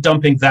shouldn't be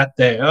dumping that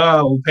there.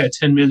 Oh, we'll pay a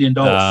 $10 million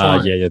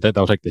fine. Yeah,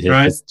 they'll take the hit.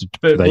 Right?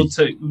 But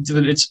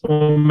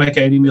we'll make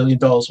 $80 million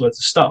worth of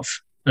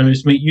stuff. I mean,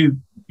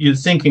 you're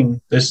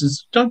thinking this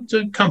is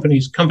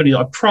companies.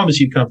 I promise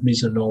you,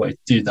 companies in Norway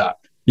do that.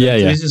 Yeah.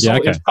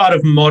 It's part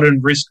of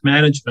modern risk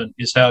management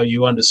is how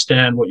you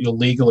understand what your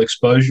legal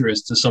exposure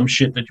is to some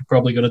shit that you're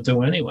probably going to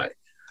do anyway.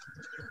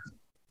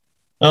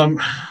 I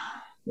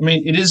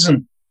mean, it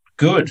isn't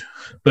good,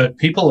 but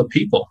people are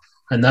people,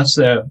 and that's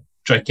their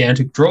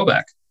gigantic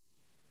drawback.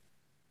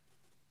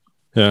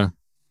 Yeah.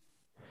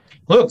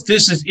 Look,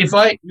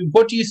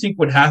 what do you think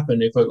would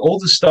happen if all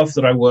the stuff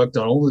that I worked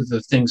on, all of the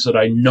things that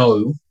I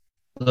know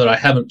that I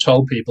haven't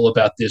told people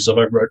about this, if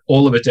I wrote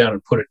all of it down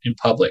and put it in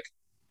public?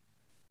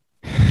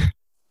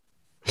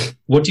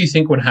 What do you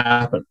think would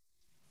happen?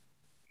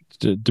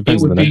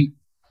 Depends on the name.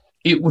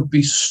 It would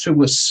be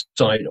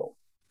suicidal.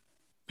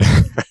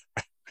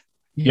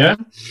 Yeah?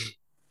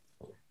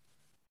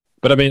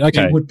 But I mean,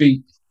 okay.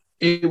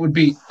 It would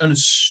be an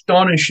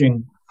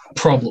astonishing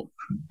problem.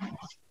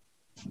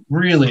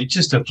 Really,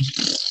 just an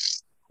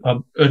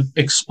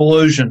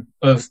explosion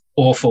of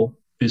awful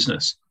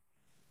business.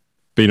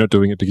 But you're not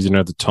doing it because you don't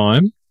have the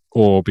time,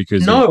 or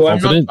because you're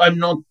confident? I'm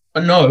not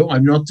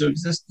doing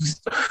this.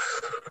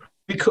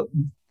 Because,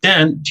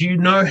 Dan, do you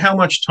know how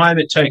much time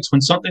it takes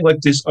when something like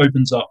this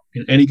opens up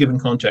in any given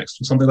context,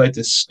 when something like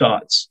this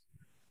starts?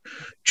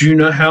 Do you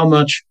know how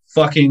much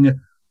fucking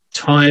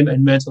time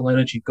and mental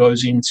energy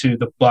goes into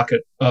the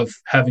bucket of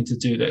having to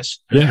do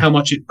this? And how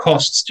much it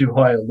costs to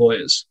hire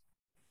lawyers?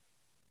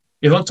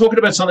 If I'm talking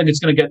about something that's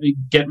going to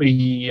get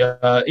me,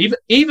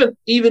 even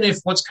if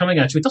what's coming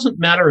at you, it doesn't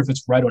matter if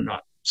it's right or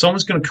not.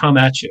 Someone's going to come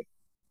at you.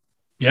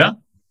 Yeah.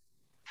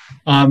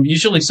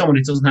 Usually someone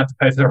who doesn't have to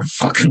pay for their own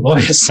fucking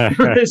lawyers.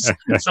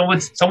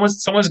 someone's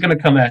going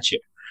to come at you.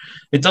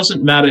 It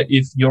doesn't matter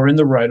if you're in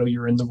the right or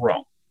you're in the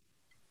wrong.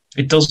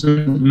 It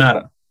doesn't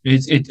matter.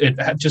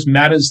 It just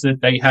matters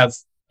that they have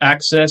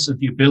access and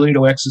the ability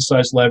to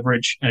exercise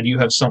leverage, and you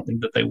have something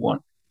that they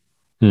want.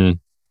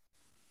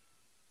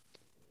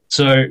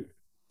 So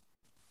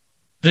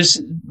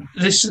this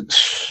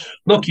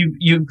look,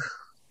 you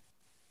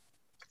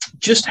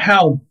just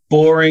how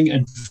boring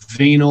and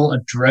venal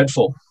and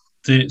dreadful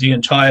the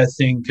entire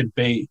thing could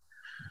be.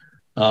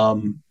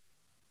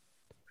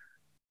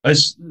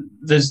 There's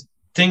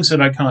things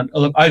that I can't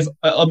look. Let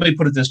me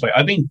put it this way: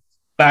 I've been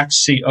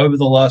backseat over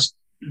the last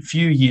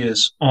few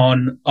years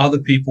on other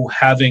people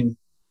having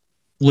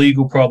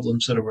legal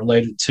problems that are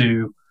related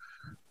to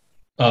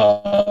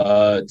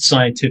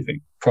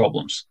scientific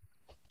problems,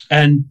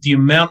 and the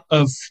amount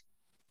of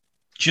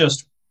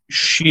just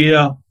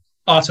sheer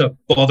utter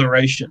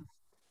botheration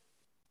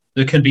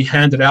that can be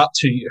handed out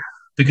to you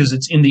because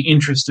it's in the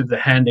interest of the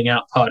handing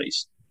out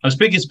parties. I'm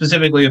speaking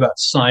specifically about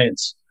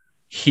science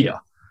here.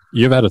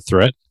 You've had a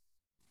threat?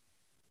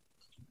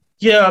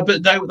 Yeah,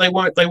 but they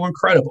weren't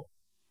credible.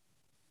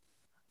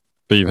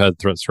 But you've had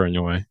threats thrown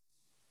your way?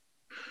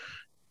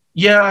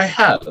 Yeah, I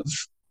have,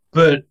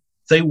 but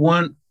they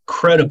weren't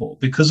credible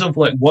because of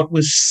like what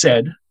was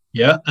said,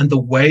 yeah, and the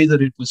way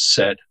that it was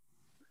said,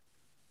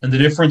 and the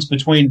difference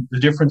between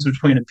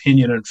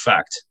opinion and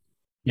fact.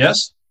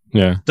 Yes.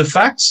 Yeah. The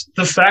facts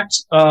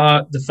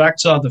are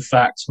the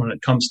facts when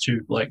it comes to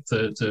like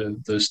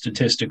the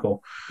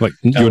statistical. Like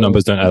your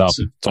numbers don't add up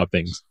type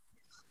things.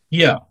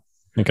 Yeah.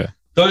 Okay.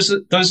 Those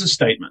are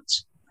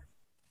statements.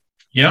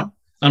 Yeah.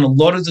 And a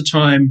lot of the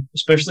time,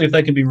 especially if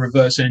they can be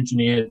reverse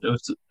engineered,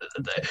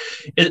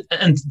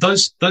 and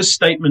those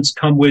statements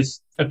come with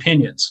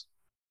opinions.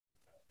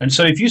 And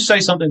so if you say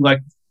something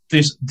like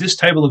this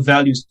table of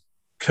values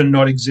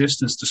cannot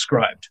exist as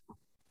described.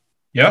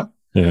 Yeah?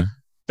 Yeah.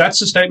 That's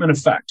a statement of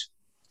fact.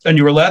 And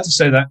you're allowed to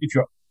say that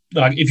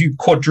if you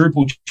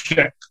quadruple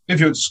check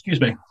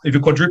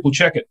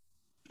it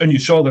and you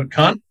show that it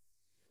can't,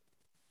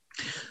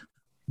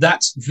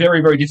 that's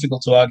very, very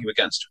difficult to argue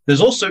against.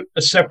 There's also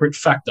a separate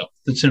factor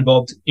that's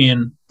involved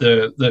in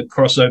the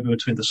crossover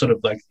between the sort of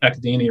like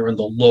academia and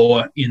the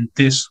law in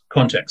this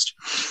context.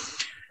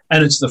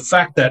 And it's the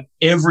fact that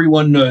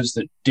everyone knows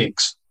that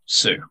dicks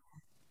sue.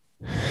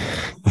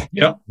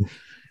 Yeah.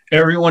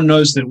 Everyone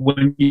knows that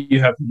when you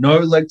have no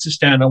leg to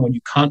stand on, when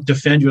you can't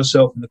defend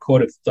yourself in the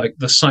court of like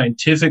the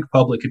scientific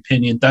public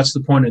opinion, that's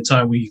the point in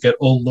time where you get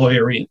all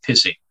lawyery and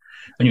pissy.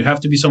 And you have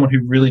to be someone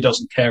who really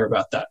doesn't care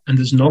about that. And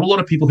there's not a lot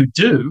of people who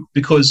do,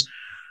 because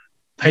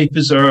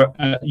papers are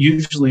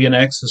usually an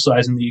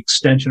exercise in the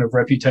extension of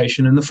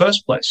reputation in the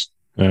first place.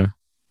 Yeah.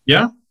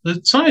 Yeah.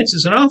 The science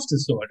is an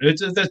afterthought.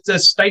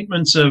 There's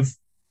statements of,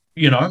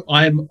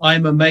 I'm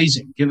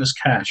amazing. Give us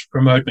cash.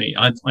 Promote me.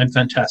 I'm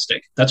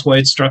fantastic. That's why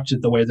it's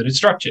structured the way that it's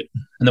structured,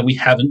 and that we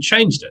haven't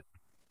changed it.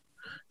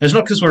 It's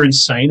not because we're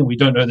insane and we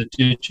don't know that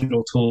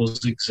digital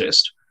tools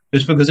exist.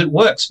 It's because it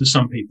works for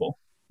some people,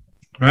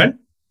 right?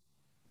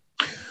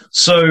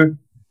 So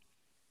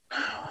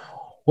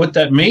what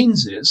that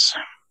means is,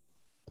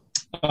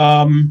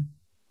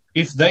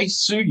 if they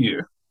sue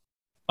you,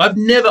 I've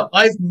never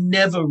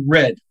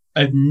read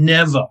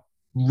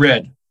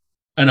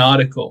an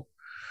article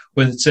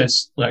where it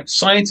says like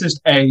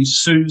scientist A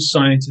sues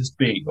scientist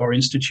B or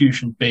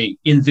institution B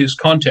in this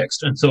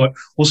context and thought,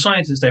 well,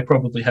 scientist A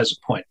probably has a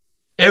point.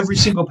 Every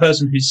single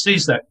person who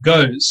sees that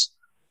goes,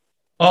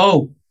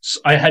 oh,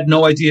 I had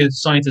no idea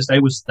scientist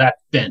A was that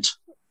bent.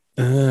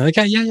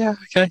 Okay, yeah.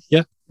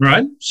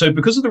 Right? So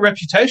because of the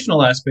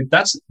reputational aspect,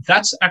 that's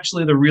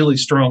actually the really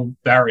strong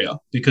barrier,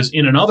 because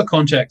in another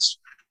context,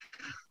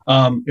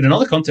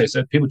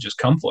 people just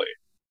come for you.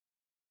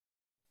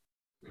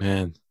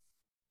 Man.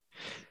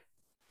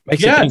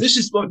 Yeah, this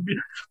is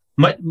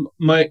my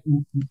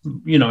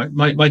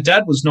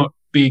dad was not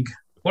big.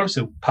 What is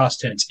the past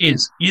tense?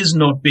 Is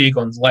not big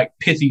on like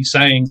pithy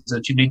sayings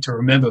that you need to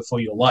remember for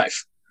your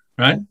life,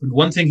 right? But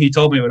one thing he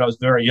told me when I was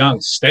very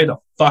young: stay the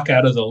fuck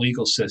out of the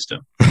legal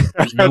system.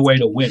 There's no way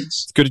to win.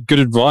 It's good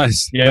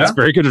advice. Yeah, that's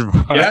very good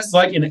advice. Yeah, it's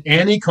like in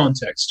any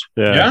context.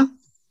 Yeah.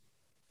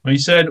 When he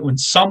said, when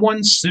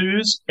someone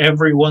sues,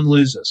 everyone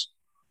loses.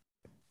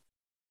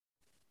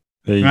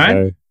 There you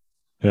go.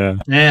 Yeah.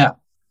 Yeah.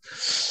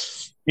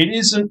 It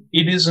isn't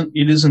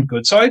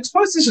good. So I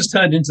suppose this has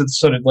turned into the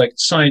sort of like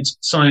science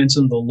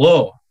and the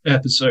law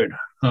episode.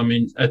 I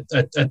mean,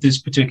 at this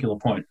particular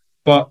point.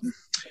 But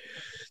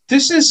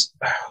this is,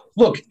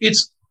 look,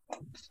 it's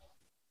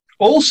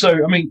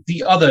also, I mean,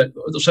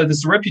 so there's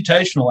the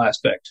reputational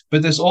aspect,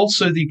 but there's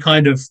also the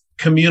kind of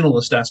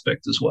communalist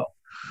aspect as well.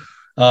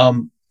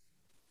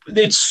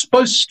 It's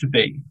supposed to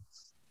be,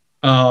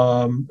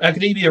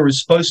 academia is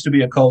supposed to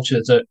be a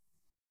culture that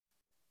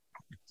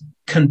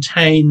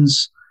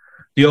contains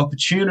the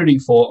opportunity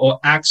for or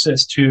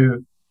access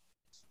to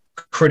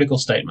critical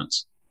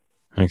statements.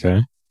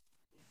 Okay.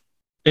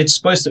 It's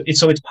supposed to,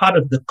 so it's part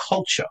of the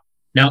culture.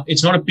 Now,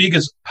 it's not as big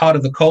as part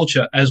of the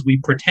culture as we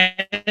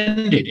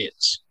pretend it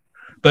is,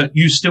 but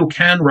you still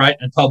can write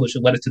and publish a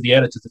letter to the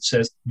editor that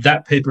says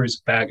that paper is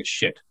a bag of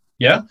shit.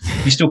 Yeah?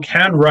 You still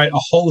can write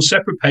a whole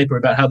separate paper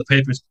about how the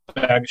paper is a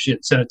bag of shit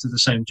and send it to the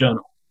same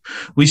journal.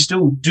 We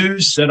still do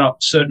set up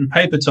certain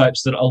paper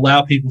types that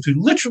allow people to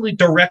literally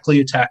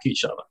directly attack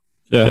each other.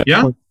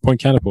 Yeah. Point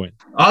counterpoint.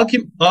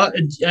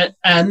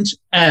 And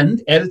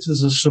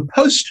editors are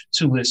supposed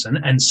to listen,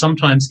 and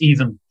sometimes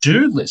even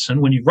do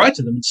listen when you write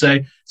to them and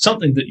say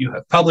something that you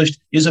have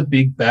published is a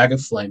big bag of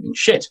flaming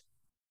shit.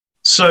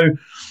 So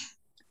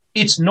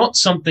it's not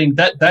something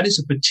that is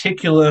a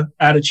particular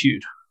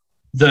attitude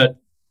that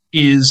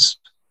is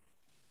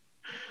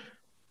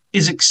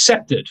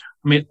accepted.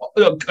 I mean,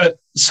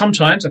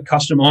 sometimes a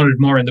custom honored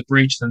more in the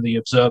breach than the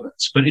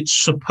observance, but it's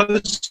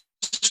supposed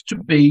to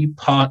be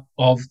part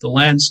of the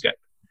landscape.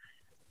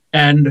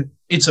 And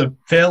it's a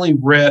fairly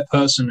rare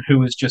person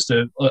who is just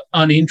an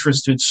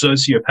uninterested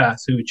sociopath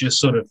who just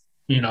sort of,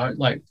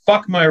 like,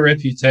 fuck my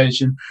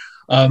reputation.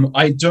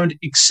 I don't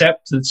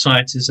accept that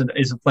science is a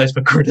place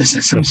for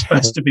criticism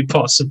supposed to be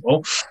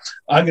possible.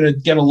 I'm going to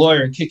get a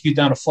lawyer and kick you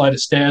down a flight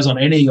of stairs on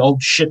any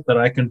old shit that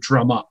I can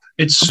drum up.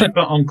 It's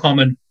super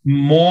uncommon,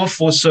 more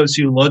for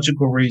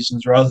sociological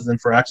reasons rather than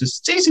for access.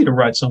 It's easy to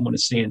write someone a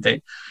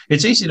C&D.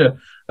 It's easy to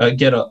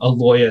get a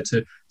lawyer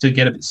to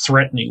get a bit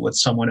threatening with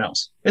someone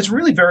else. It's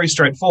really very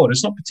straightforward.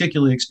 It's not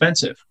particularly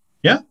expensive.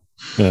 Yeah?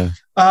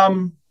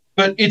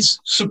 But it's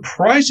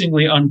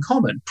surprisingly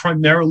uncommon,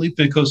 primarily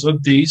because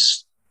of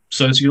these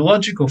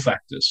sociological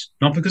factors,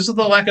 not because of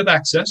the lack of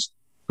access,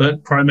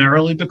 but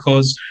primarily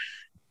because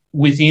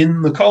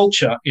within the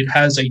culture, it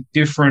has a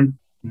different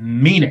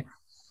meaning.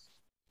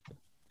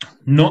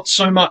 Not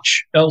so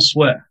much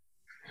elsewhere.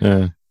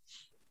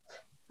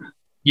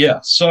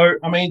 Yeah. So,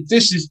 I mean,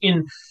 this is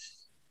it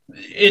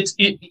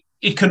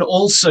can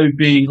also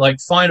be like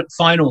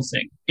final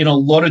thing in a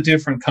lot of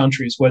different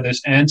countries where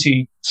there's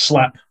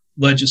anti-SLAPP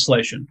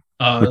legislation.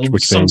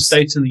 Which some means?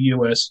 States in the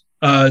US,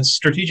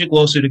 strategic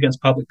lawsuit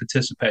against public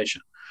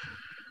participation,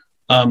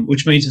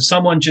 which means if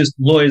someone just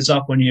lawyers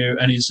up on you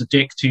and is a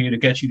dick to you to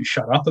get you to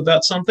shut up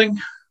about something,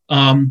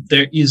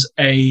 there is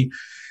a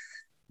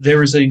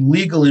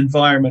legal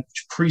environment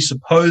which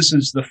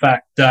presupposes the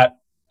fact that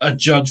a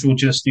judge will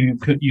just you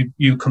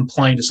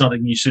complain to something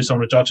and you sue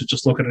someone, a judge will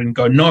just look at it and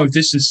go, no,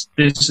 this is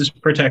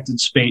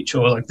protected speech,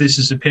 or like this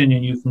is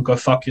opinion, you can go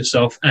fuck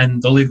yourself,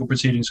 and the legal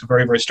proceedings are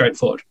very, very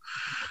straightforward.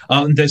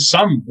 There's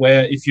some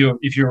where if you're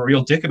a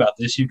real dick about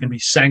this, you can be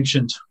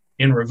sanctioned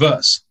in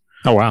reverse.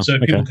 Oh wow! So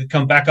people could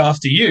come back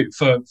after you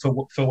for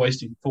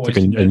wasting like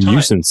their a time,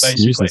 nuisance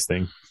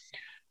thing.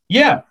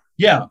 Yeah.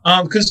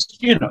 Because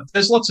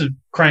there's lots of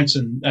cranks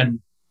and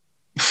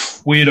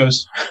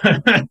weirdos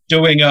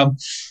doing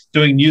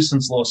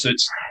nuisance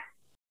lawsuits.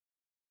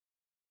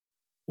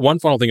 One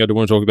final thing I do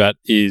want to talk about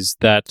is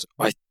that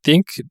I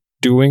think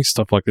doing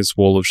stuff like this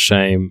wall of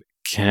shame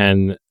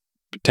can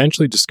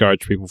potentially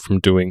discourage people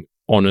from doing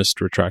honest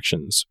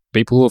retractions.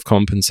 People who have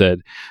come up and said,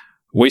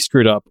 we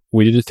screwed up,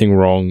 we did a thing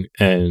wrong,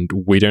 and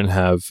we don't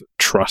have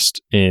trust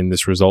in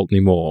this result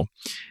anymore.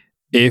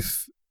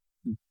 If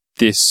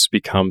this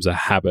becomes a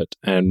habit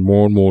and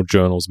more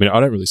journals, I mean, I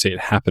don't really see it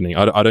happening.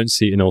 I don't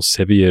see an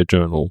Elsevier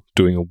journal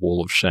doing a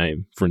wall of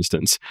shame, for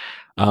instance.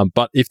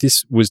 But if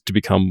this was to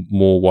become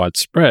more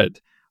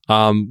widespread,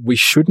 we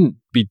shouldn't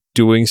be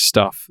doing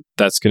stuff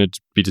that's going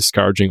to be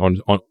discouraging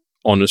on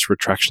honest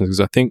retractions, because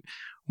I think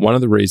one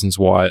of the reasons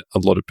why a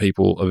lot of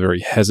people are very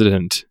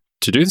hesitant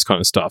to do this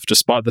kind of stuff,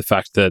 despite the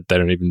fact that they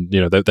don't even,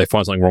 they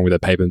find something wrong with their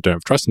paper and don't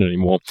have trust in it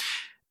anymore,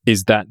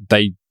 is that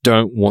they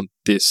don't want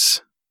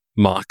this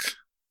mark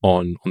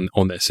on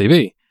their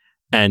CV.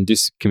 And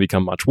this can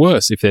become much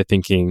worse if they're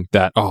thinking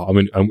that, I'm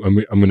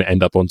going to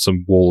end up on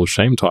some wall of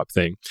shame type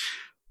thing.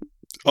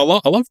 I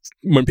love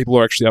when people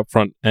are actually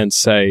upfront and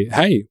say,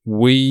 hey,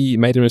 we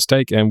made a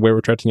mistake and we're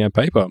retracting our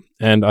paper.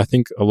 And I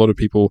think a lot of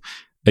people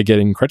are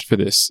getting credit for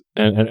this,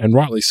 and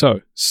rightly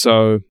so.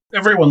 So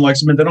everyone likes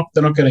them, and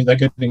they're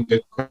getting a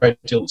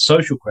great deal of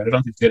social credit. I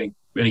don't think they're getting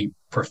any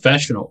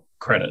professional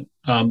credit.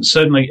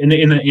 Certainly,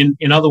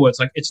 in other words,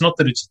 like, it's not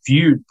that it's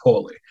viewed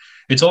poorly.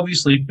 It's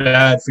obviously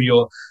bad for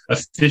your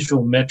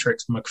official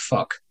metrics,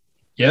 McFuck.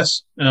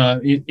 Yes,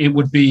 it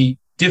would be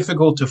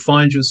difficult to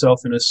find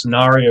yourself in a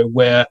scenario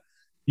where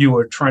you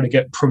were trying to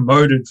get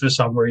promoted for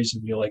some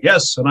reason. You're like,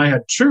 yes, and I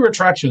had 2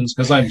 retractions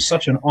because I'm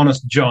such an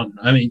honest John.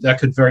 I mean, that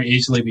could very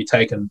easily be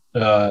taken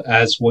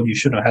as, well, you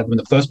shouldn't have had them in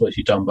the first place,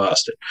 you dumb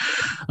bastard.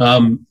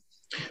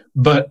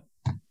 But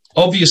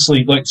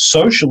obviously, like,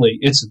 socially,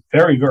 it's a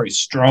very, very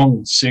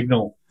strong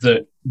signal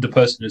that the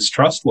person is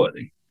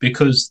trustworthy,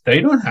 because they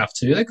don't have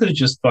to. They could have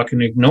just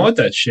fucking ignored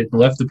that shit and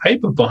left the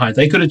paper behind.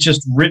 They could have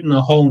just written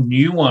a whole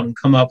new one,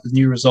 come up with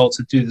new results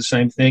that do the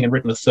same thing, and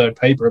written a third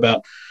paper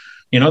about,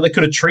 they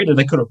could have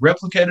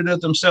replicated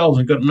it themselves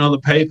and got another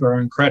paper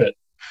and credit.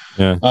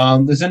 Yeah.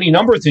 There's any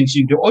number of things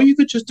you can do. Or you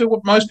could just do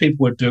what most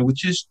people would do,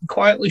 which is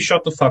quietly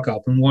shut the fuck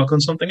up and work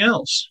on something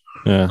else.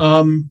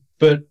 Yeah.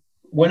 But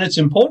when it's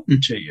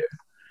important to you,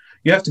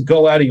 you have to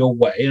go out of your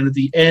way. And at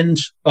the end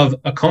of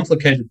a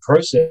complicated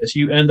process,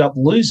 you end up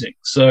losing.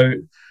 So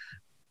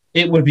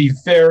it would be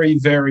very,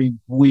 very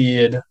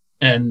weird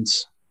and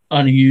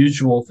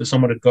unusual for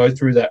someone to go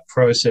through that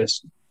process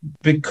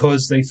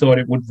because they thought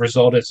it would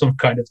result in some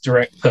kind of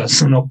direct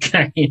personal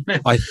gain.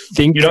 I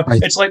think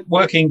it's like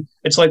working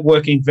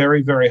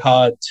very, very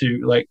hard to,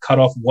 like, cut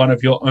off one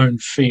of your own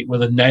feet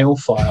with a nail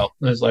file.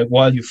 It's like,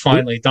 well, you've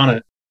finally done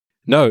it.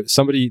 No,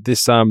 somebody,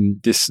 this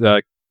con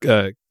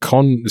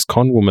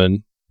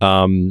woman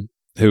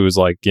who was,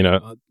 like,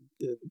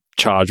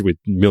 charged with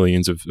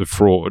millions of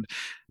fraud,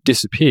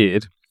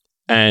 disappeared,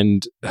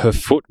 and her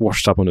foot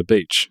washed up on a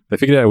beach. They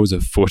figured out it was her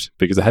foot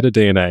because it had a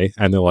DNA,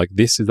 and they're like,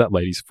 this is that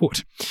lady's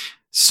foot.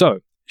 So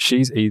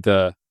she's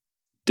either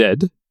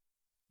dead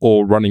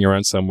or running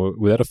around somewhere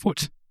without a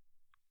foot.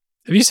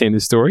 Have you seen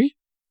this story?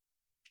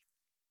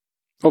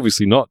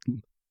 Obviously not.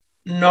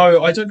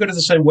 No, I don't go to the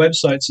same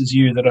websites as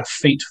you that are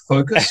feet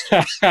focused.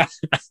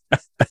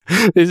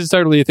 This is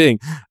totally a thing.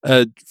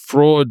 A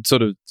fraud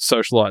sort of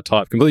socialite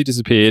type completely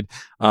disappeared,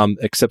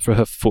 except for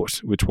her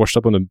foot, which washed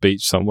up on a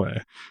beach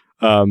somewhere.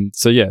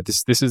 So yeah,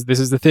 this is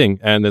the thing,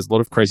 and there's a lot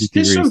of crazy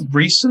theories. Is this a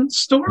recent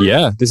story?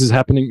 Yeah, this is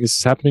happening. This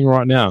is happening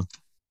right now.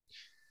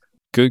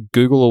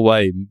 Google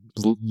away,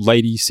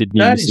 Lady Sydney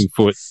missing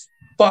foot.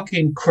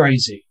 Fucking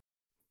crazy.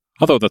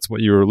 I thought that's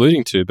what you were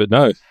alluding to, but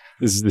no,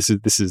 this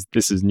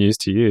is news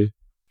to you.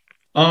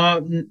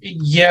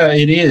 Yeah,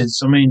 it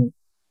is. I mean,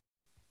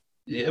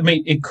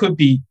 it could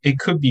be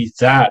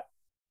that,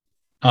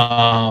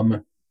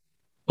 or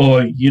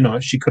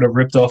she could have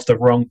ripped off the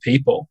wrong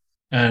people,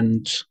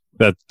 and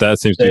that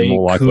seems to be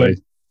more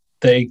likely.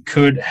 They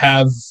could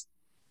have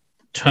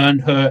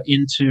turned her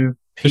into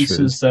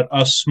pieces that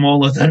are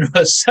smaller than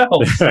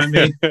herself. I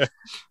mean, but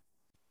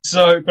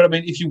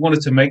if you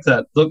wanted to make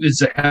that look,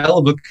 it's a hell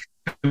of a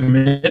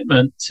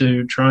commitment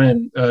to try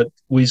and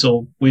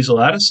weasel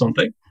out of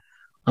something.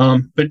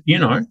 But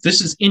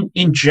this is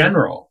in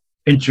general,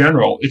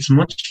 it's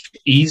much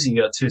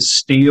easier to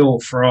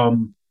steal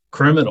from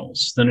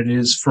criminals than it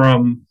is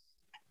from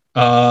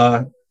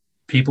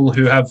people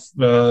who have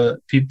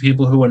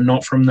people who are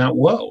not from that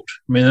world.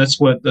 I mean, that's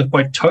why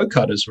toe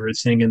cutters were a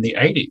thing in the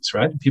 80s,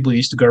 right? People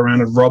used to go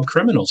around and rob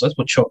criminals. That's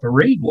what Chopper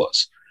Reed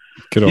was.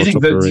 Good old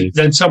Chopper Reed.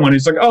 Then someone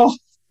who's like, oh,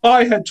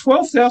 I had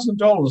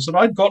 $12,000 that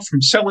I'd got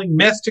from selling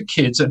meth to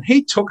kids, and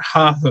he took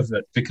half of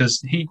it because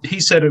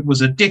he said it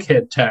was a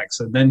dickhead tax,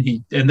 and then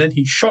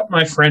he shot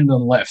my friend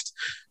and left.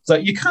 It's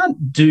like, you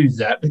can't do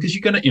that because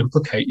you're going to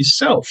implicate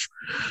yourself.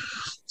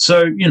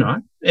 So,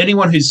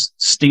 anyone who's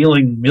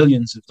stealing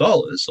millions of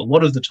dollars, a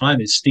lot of the time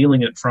is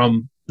stealing it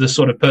from the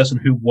sort of person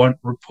who won't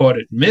report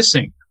it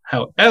missing.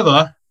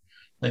 However,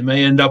 they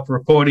may end up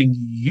reporting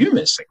you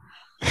missing.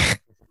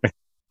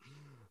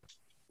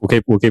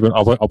 We'll keep it.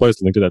 I'll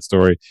post a link to that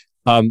story.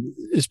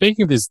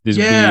 Speaking of this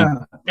yeah, weird,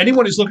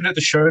 anyone who's looking at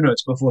the show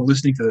notes before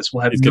listening to this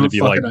will have no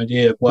fucking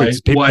idea why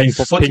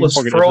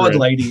Footless Fraud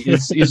Lady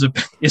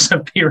is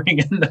appearing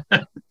in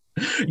that.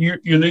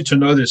 You need to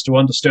know this to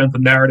understand the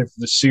narrative of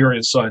the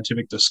serious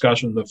scientific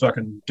discussion, the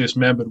fucking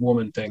dismembered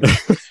woman thing.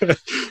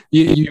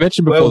 you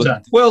mentioned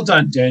before. Well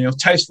done, Daniel.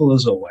 Tasteful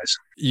as always.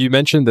 You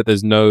mentioned that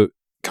there's no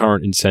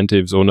current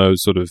incentives or no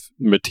sort of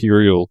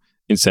material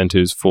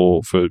incentives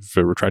for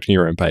retracting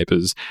your own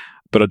papers.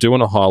 But I do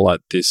want to highlight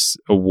this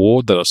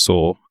award that I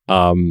saw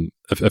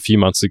a few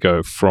months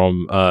ago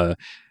from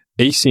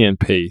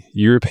ECNP,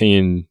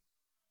 European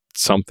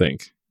something.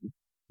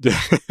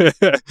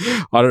 I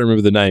don't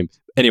remember the name.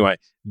 Anyway,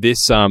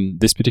 this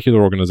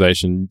particular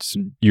organization,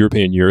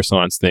 European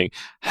Neuroscience thing,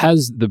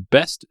 has the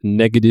best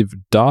negative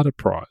data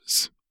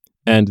prize.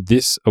 And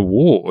this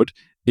award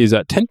is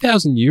at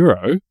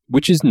 €10,000,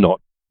 which is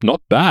not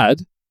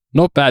bad.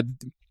 Not bad.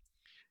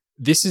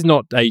 This is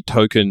not a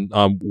token,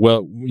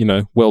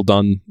 well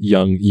done,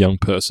 young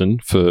person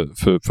for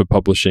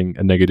publishing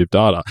a negative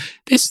data.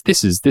 This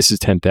is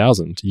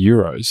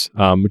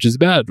 €10,000, which is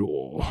about,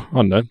 I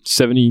don't know,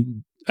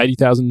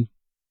 80,000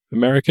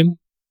 American,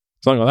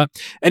 something like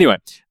that. Anyway,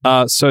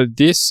 so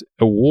this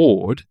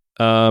award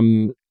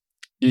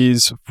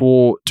is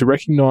to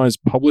recognize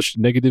published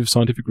negative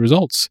scientific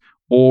results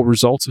or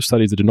results of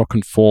studies that do not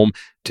conform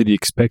to the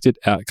expected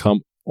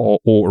outcome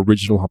or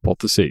original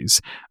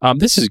hypotheses.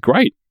 This is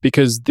great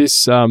because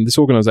this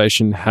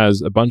organization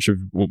has a bunch of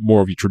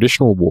more of your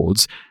traditional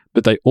awards,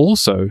 but they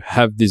also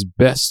have this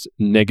best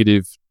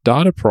negative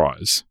data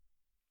prize.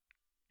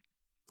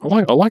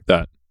 I like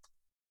that.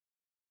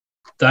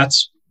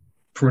 That's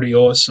pretty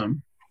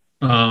awesome.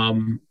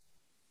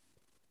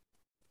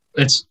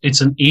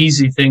 It's an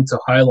easy thing to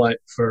highlight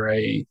for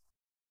a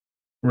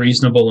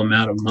reasonable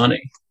amount of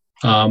money.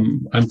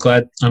 I'm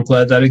glad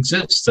that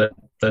exists.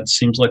 That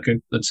seems like a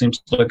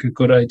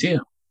good idea.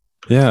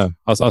 Yeah,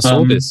 I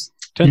saw this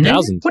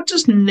 10,000. What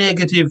does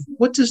negative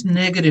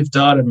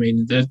data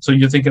mean? So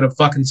you're thinking of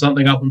fucking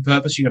something up on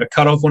purpose? You're going to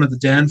cut off one of the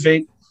Dan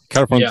feet?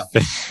 Yeah.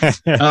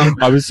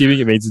 I'm assuming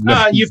it means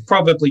no. You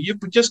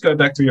just go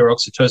back to your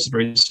oxytocin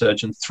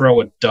research and throw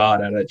a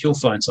dart at it. You'll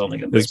find something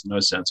that makes no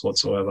sense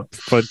whatsoever.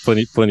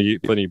 Plenty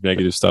of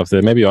negative stuff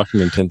there. Maybe I can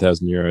win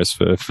 €10,000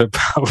 for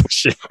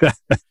publishing that.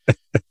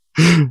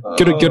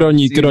 Good on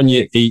you,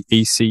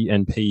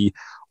 ECNP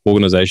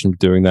organization for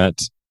doing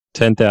that.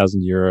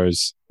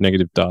 €10,000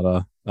 negative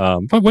data.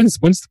 But when's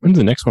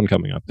the next one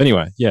coming up?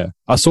 Anyway, yeah,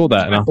 I saw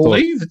that and I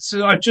believe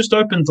I just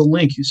opened the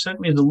link. You sent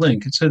me the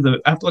link. It said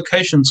the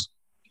applications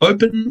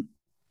open.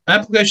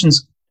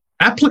 Applications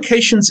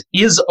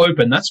is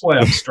open. That's why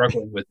I'm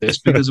struggling with this,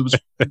 because it was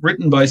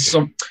written by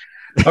some.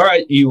 All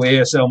right, you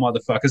ESL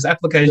motherfuckers.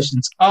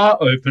 Applications are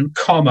open,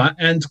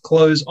 and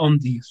close on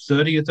the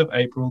 30th of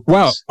April.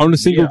 Wow, on a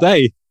single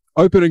day.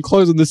 Open and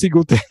close on the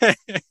single day.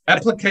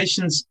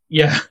 Applications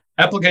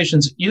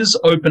is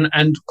open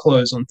and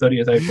close on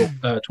 30th April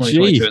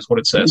 2022 is what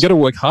it says. You got to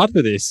work hard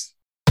for this.